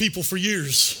fun of you people for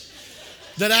years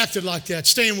that acted like that.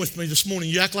 Stand with me this morning.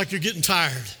 You act like you're getting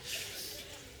tired.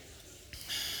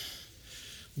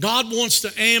 God wants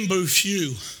to ambush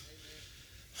you.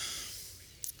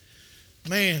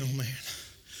 Man, oh man.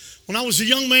 When I was a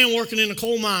young man working in the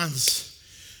coal mines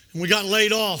and we got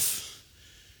laid off,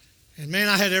 and man,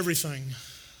 I had everything.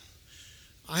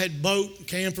 I had boat,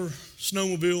 camper,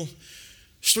 snowmobile,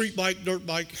 street bike, dirt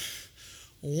bike.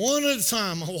 One at a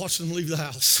time, I watched them leave the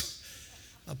house.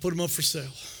 I put them up for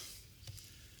sale.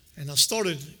 And I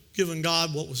started giving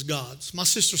God what was God's. My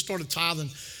sister started tithing.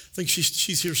 I think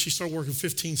she's here. She started working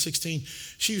 15, 16.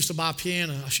 She used to buy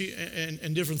piano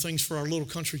and different things for our little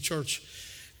country church.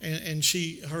 And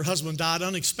her husband died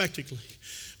unexpectedly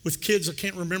with kids, I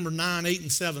can't remember, 9, 8,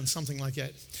 and 7, something like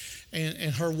that.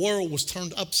 And her world was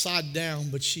turned upside down,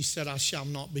 but she said, I shall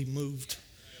not be moved.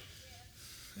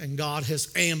 And God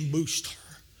has ambushed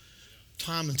her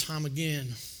time and time again.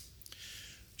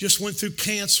 Just went through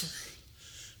cancer.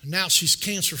 And now she's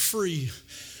cancer free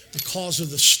because of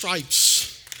the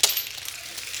stripes.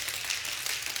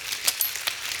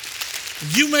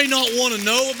 You may not want to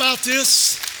know about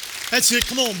this. That's it.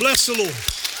 Come on, bless the Lord.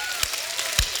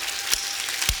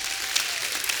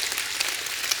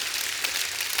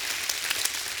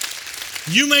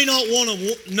 You may not want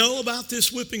to know about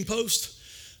this whipping post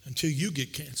until you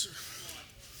get cancer.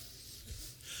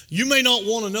 You may not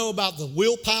want to know about the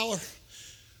willpower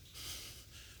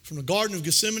from the Garden of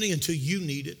Gethsemane until you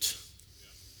need it.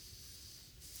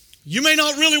 You may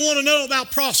not really want to know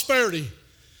about prosperity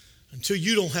until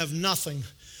you don't have nothing.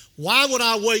 Why would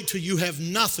I wait till you have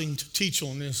nothing to teach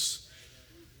on this?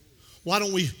 Why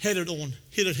don't we hit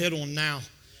it head on now?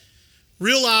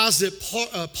 Realize that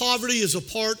poverty is a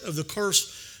part of the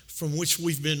curse from which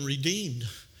we've been redeemed.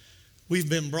 We've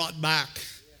been brought back.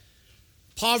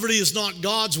 Poverty is not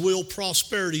God's will.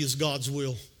 Prosperity is God's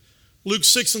will. Luke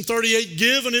 6:38,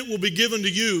 give and it will be given to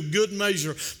you. Good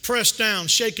measure, pressed down,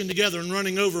 shaken together, and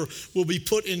running over will be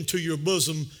put into your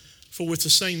bosom. For with the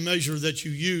same measure that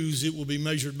you use, it will be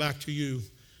measured back to you.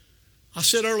 I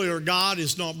said earlier, God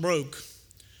is not broke.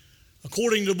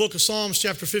 According to the book of Psalms,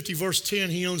 chapter 50, verse 10,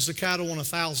 he owns the cattle on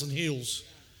 1,000 hills.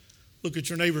 Look at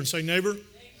your neighbor and say, neighbor,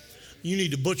 you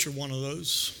need to butcher one of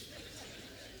those.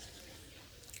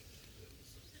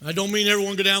 I don't mean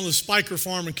everyone go down to the Spiker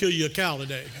farm and kill you a cow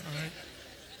today. All right?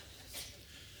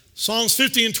 Psalms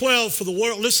 50 and 12, for the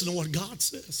world, listen to what God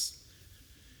says.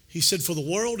 He said, for the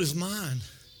world is mine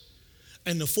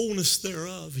and the fullness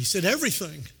thereof. He said,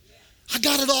 everything. I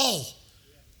got it all.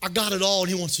 I got it all, and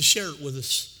he wants to share it with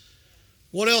us.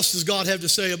 What else does God have to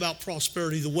say about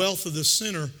prosperity? The wealth of the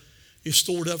sinner is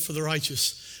stored up for the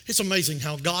righteous. It's amazing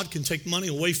how God can take money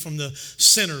away from the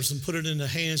sinners and put it in the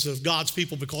hands of God's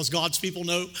people because God's people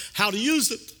know how to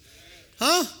use it.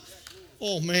 Huh?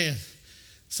 Oh, man.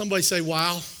 Somebody say,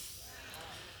 wow.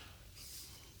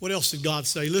 What else did God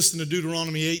say? Listen to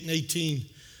Deuteronomy 8 and 18.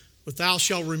 But thou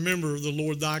shalt remember the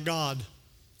Lord thy God.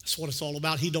 That's what it's all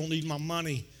about. He don't need my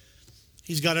money.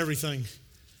 He's got everything.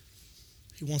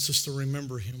 He wants us to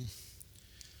remember him.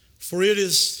 For it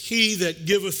is he that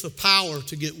giveth the power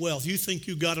to get wealth. You think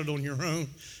you got it on your own?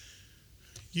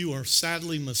 You are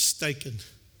sadly mistaken.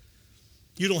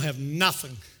 You don't have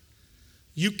nothing.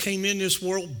 You came in this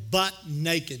world butt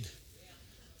naked.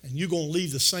 And you're going to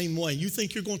leave the same way. You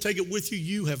think you're going to take it with you?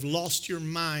 You have lost your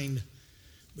mind.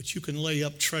 But you can lay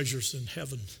up treasures in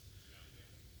heaven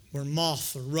where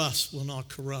moth or rust will not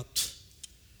corrupt.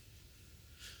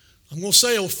 I'm going to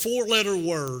say a 4-letter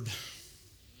word.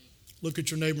 Look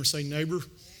at your neighbor and say, neighbor,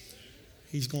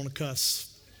 he's going to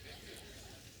cuss.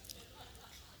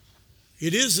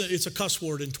 It's a cuss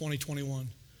word in 2021.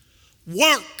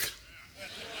 Work.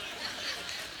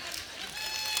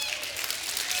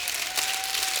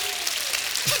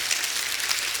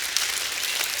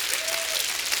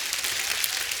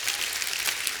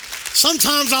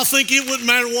 Sometimes I think it wouldn't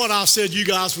matter what I said, you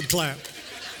guys would clap.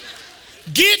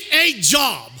 Get a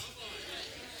job.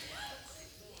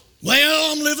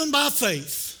 Well, I'm living by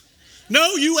faith.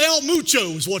 No, you El Mucho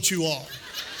is what you are.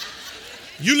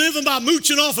 You living by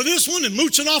mooching off of this one and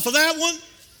mooching off of that one?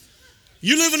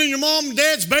 You living in your mom and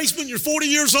dad's basement, you're 40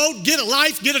 years old, get a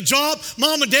life, get a job,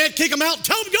 mom and dad kick them out and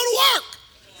tell them to go to work.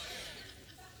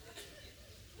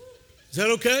 Is that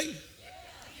okay?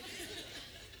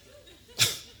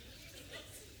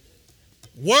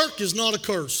 Work is not a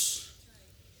curse.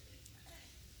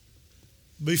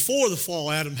 Before the fall,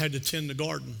 Adam had to tend the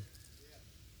garden.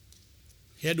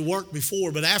 He had to work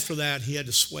before, but after that, he had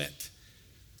to sweat.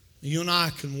 You and I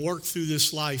can work through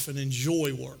this life and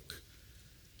enjoy work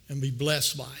and be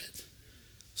blessed by it.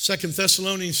 2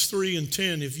 Thessalonians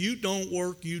 3:10, if you don't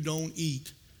work, you don't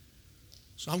eat.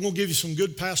 So I'm going to give you some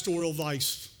good pastoral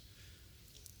advice.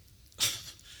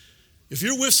 If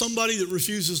you're with somebody that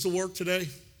refuses to work today,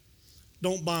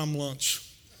 don't buy them lunch.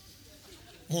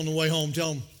 On the way home,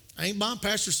 tell them, I ain't buying.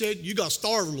 Pastor said you got to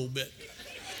starve a little bit.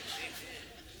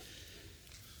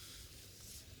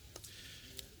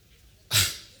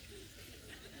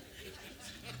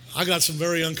 I got some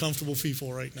very uncomfortable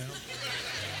people right now.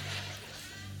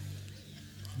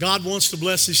 God wants to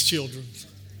bless his children,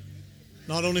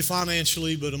 not only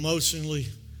financially, but emotionally,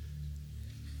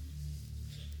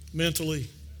 mentally.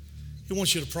 He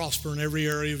wants you to prosper in every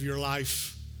area of your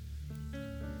life.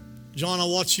 John, I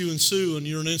watch you and Sue, and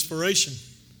you're an inspiration.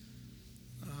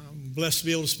 I'm blessed to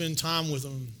be able to spend time with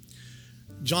them.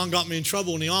 John got me in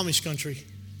trouble in the Amish country.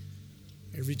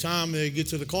 Every time they get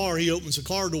to the car, he opens the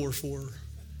car door for her.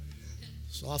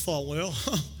 So I thought, well,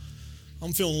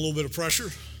 I'm feeling a little bit of pressure.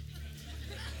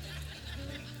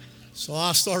 So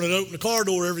I started opening the car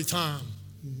door every time.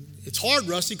 It's hard,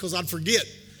 Rusty, because I'd forget.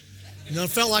 And I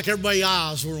felt like everybody's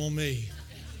eyes were on me.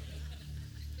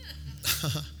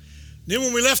 Then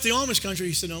when we left the Amish country,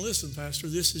 he said, now listen, Pastor,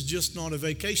 this is just not a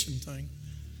vacation thing.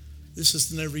 This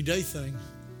is an everyday thing.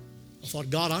 I thought,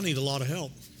 God, I need a lot of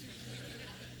help.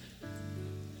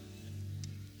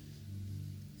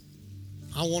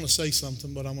 I want to say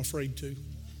something, but I'm afraid to.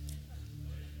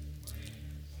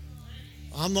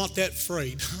 I'm not that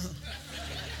afraid.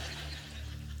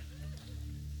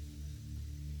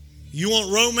 You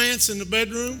want romance in the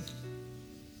bedroom?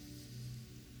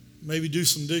 Maybe do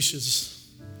some dishes.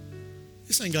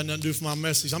 This ain't got nothing to do with my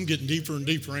message. I'm getting deeper and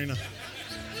deeper, ain't I?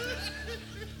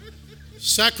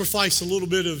 Sacrifice a little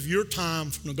bit of your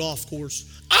time from the golf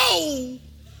course. Oh!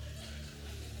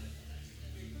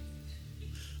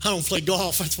 I don't play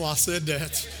golf. That's why I said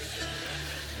that.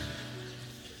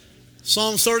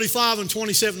 Psalms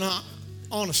 35:27.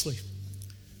 Honestly,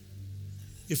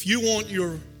 if you want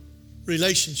your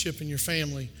relationship and your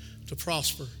family to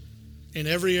prosper in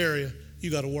every area,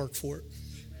 you got to work for it.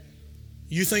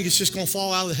 You think it's just going to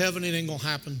fall out of heaven, it ain't going to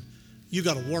happen. You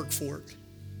got to work for it.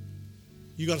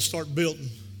 You got to start building.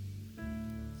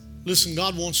 Listen,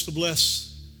 God wants to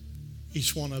bless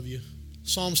each one of you.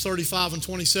 Psalms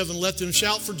 35:27, let them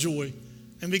shout for joy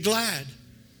and be glad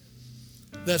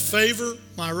that favor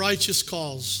my righteous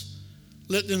cause.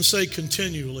 Let them say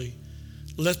continually,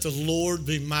 let the Lord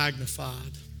be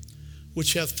magnified,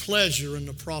 which hath pleasure in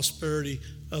the prosperity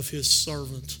of his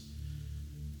servant.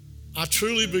 I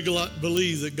truly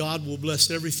believe that God will bless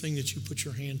everything that you put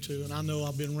your hand to. And I know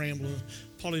I've been rambling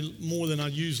probably more than I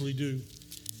usually do.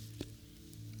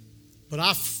 But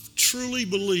I truly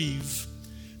believe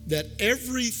that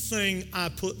everything I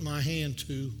put my hand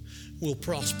to will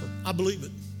prosper. I believe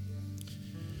it.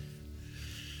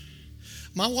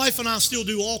 My wife and I still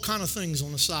do all kind of things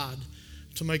on the side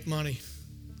to make money.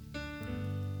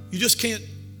 You just can't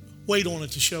wait on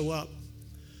it to show up.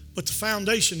 But the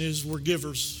foundation is we're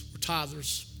givers, we're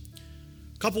tithers.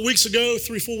 A couple weeks ago,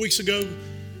 3-4 weeks ago,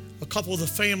 a couple of the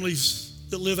families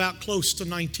that live out close to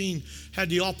 19 had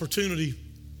the opportunity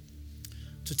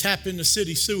to tap into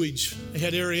city sewage. They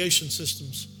had aeration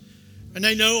systems. And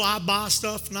they know I buy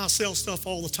stuff and I sell stuff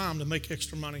all the time to make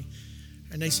extra money.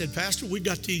 And they said, Pastor, we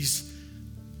got these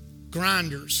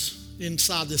grinders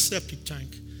inside this septic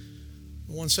tank.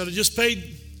 The one said, I just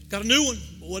paid, got a new one,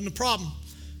 but wasn't a problem.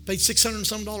 Paid $600 and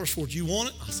some for it. You want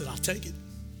it? I said, I'll take it.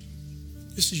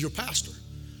 This is your pastor.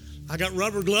 I got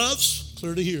rubber gloves,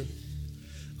 clear to here.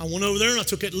 I went over there and I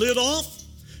took that lid off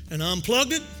and I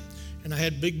unplugged it, and I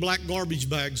had big black garbage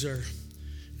bags there.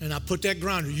 And I put that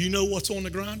grinder. You know what's on the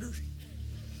grinder?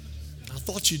 I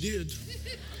thought you did.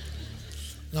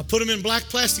 And I put them in black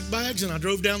plastic bags and I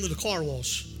drove down to the car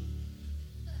wash.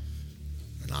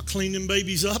 And I cleaned them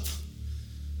babies up,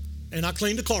 and I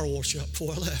cleaned the car wash up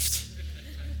before I left.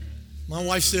 My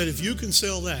wife said, if you can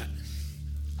sell that,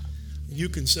 you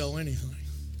can sell anything.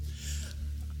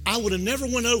 I would have never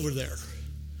went over there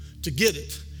to get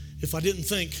it if I didn't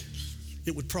think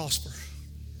it would prosper.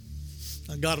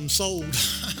 I got them sold.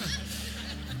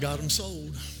 I got them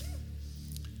sold.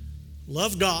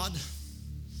 love God,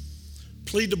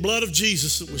 plead the blood of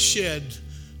Jesus that was shed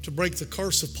to break the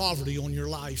curse of poverty on your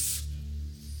life.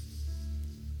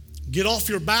 Get off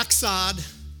your backside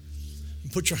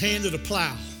and put your hand to the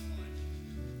plow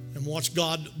and watch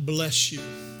God bless you.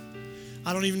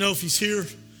 I don't even know if he's here.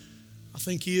 I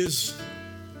think he is.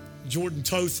 Jordan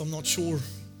Toth, I'm not sure.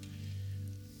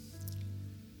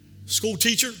 School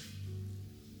teacher,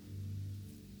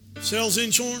 sells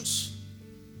insurance,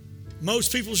 mows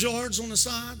people's yards on the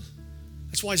side.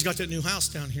 That's why he's got that new house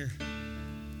down here,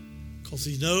 because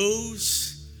he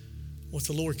knows what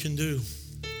the Lord can do,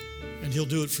 and he'll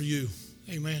do it for you.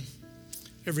 Amen.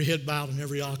 Every head bowed and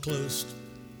every eye closed.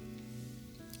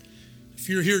 If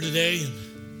you're here today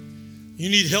and you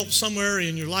need help somewhere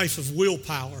in your life of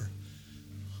willpower,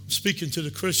 I'm speaking to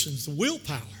the Christians, the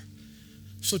willpower,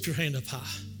 slip your hand up high.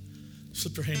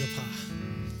 Slip your hand up high.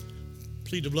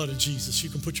 Plead the blood of Jesus. You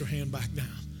can put your hand back down.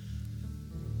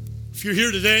 If you're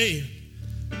here today,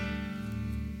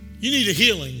 you need a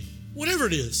healing, whatever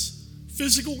it is,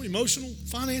 physical, emotional,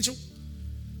 financial,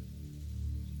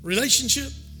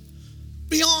 relationship,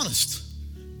 be honest,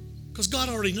 because God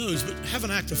already knows, but have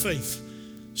an act of faith.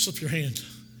 Slip your hand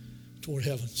toward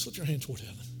heaven. Slip your hand toward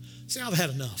heaven. Say, I've had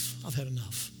enough. I've had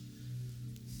enough.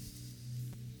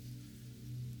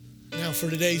 Now for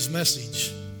today's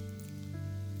message.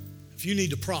 If you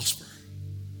need to prosper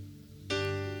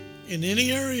in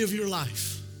any area of your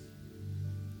life,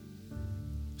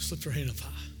 slip your hand up high.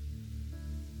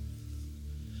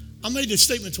 I made a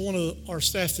statement to one of our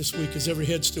staff this week as every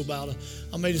head still bowed.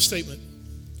 I made a statement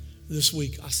this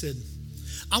week. I said,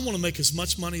 I want to make as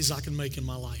much money as I can make in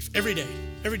my life every day,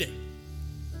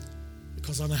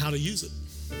 because I know how to use it.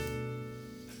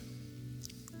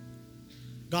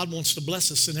 God wants to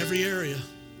bless us in every area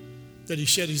that he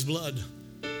shed his blood.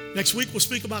 Next week, we'll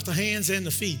speak about the hands and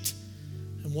the feet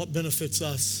and what benefits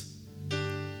us.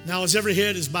 Now, as every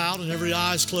head is bowed and every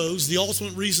eye is closed, the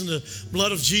ultimate reason the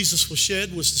blood of Jesus was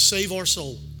shed was to save our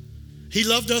soul. He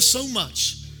loved us so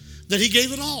much that he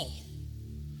gave it all.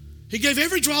 He gave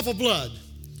every drop of blood,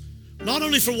 not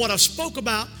only for what I spoke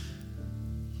about,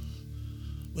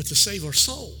 but to save our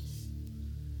soul.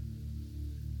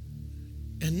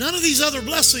 And none of these other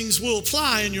blessings will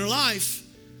apply in your life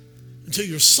until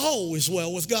your soul is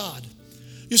well with God.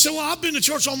 You say, well, I've been to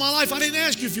church all my life. I didn't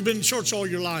ask you if you've been to church all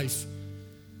your life.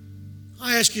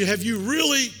 I ask you, have you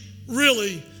really,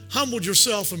 really humbled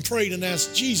yourself and prayed and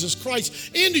asked Jesus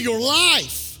Christ into your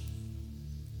life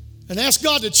and asked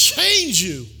God to change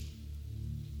you?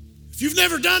 If you've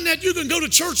never done that, you can go to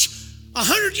church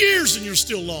 100 years and you're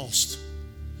still lost.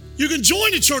 You can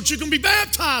join the church, you can be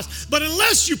baptized, but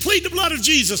unless you plead the blood of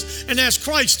Jesus and ask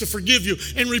Christ to forgive you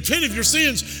and repent of your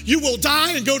sins, you will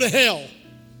die and go to hell.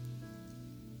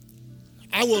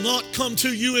 I will not come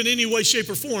to you in any way, shape,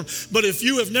 or form, but if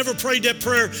you have never prayed that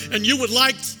prayer and you would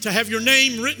like to have your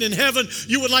name written in heaven,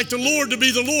 you would like the Lord to be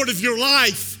the Lord of your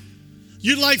life,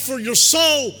 you'd like for your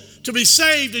soul to be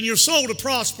saved and your soul to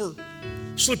prosper,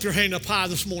 slip your hand up high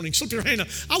this morning. Slip your hand up.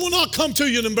 I will not come to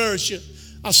you and embarrass you.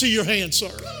 I see your hand,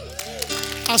 sir.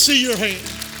 I see your hand.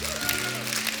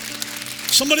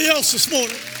 Somebody else this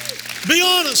morning. Be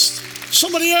honest.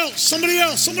 Somebody else, somebody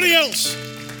else, somebody else.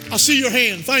 I see your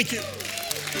hand. Thank you.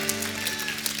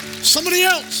 Somebody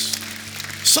else.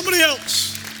 Somebody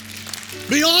else.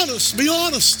 Be honest. Be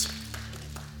honest.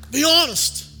 Be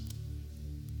honest.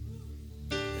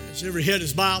 As every head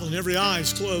is bowed and every eye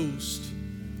is closed.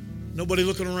 Nobody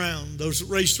looking around. Those that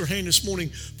raised their hand this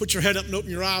morning, put your head up and open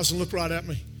your eyes and look right at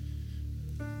me.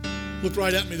 Look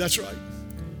right at me. That's right.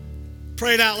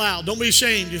 Pray it out loud. Don't be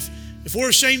ashamed. If we're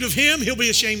ashamed of him, he'll be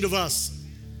ashamed of us.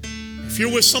 If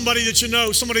you're with somebody that you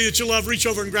know, somebody that you love, reach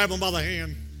over and grab them by the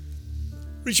hand.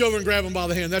 Reach over and grab them by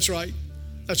the hand. That's right.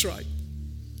 That's right.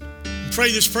 And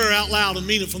pray this prayer out loud and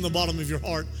mean it from the bottom of your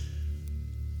heart.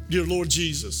 Dear Lord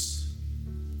Jesus,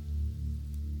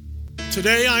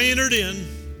 today I entered in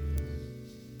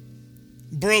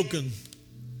broken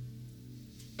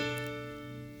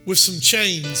with some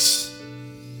chains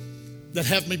that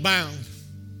have me bound.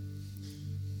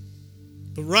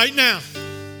 But right now,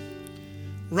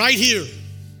 right here,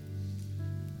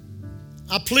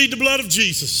 I plead the blood of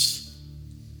Jesus.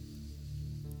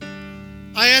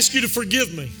 I ask you to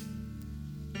forgive me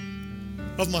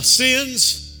of my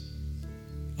sins,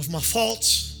 of my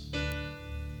faults,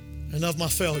 and of my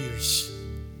failures.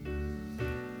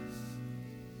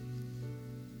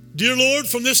 Dear Lord,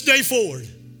 from this day forward,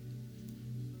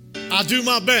 I do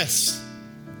my best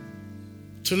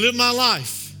to live my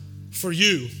life for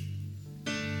you.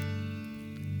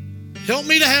 Help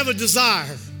me to have a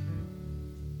desire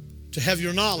to have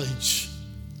your knowledge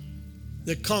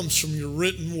that comes from your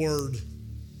written word.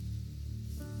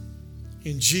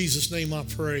 In Jesus' name I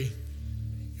pray.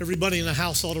 Everybody in the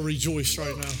house ought to rejoice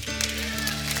right now.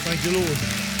 Thank you, Lord.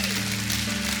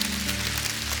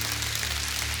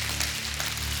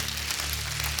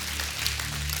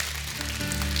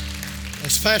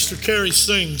 As Pastor Carey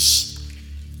sings,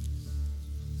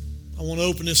 I want to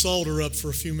open this altar up for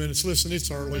a few minutes. Listen, it's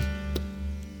early.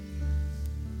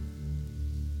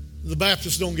 The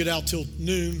Baptists don't get out till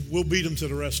noon. We'll beat them to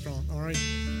the restaurant, all right?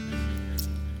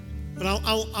 But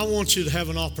I want you to have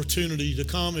an opportunity to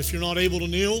come. If you're not able to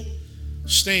kneel,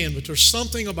 stand. But there's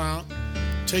something about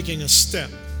taking a step,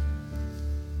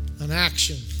 an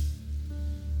action.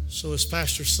 So as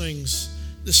Pastor sings,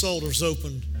 this altar's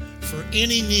open for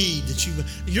any need that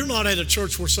you're not at a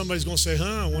church where somebody's going to say,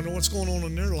 I wonder what's going on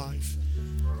in their life.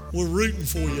 We're rooting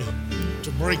for you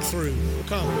to break through.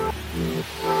 Come.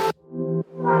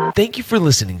 Thank you for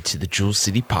listening to the Jewel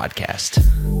City Podcast.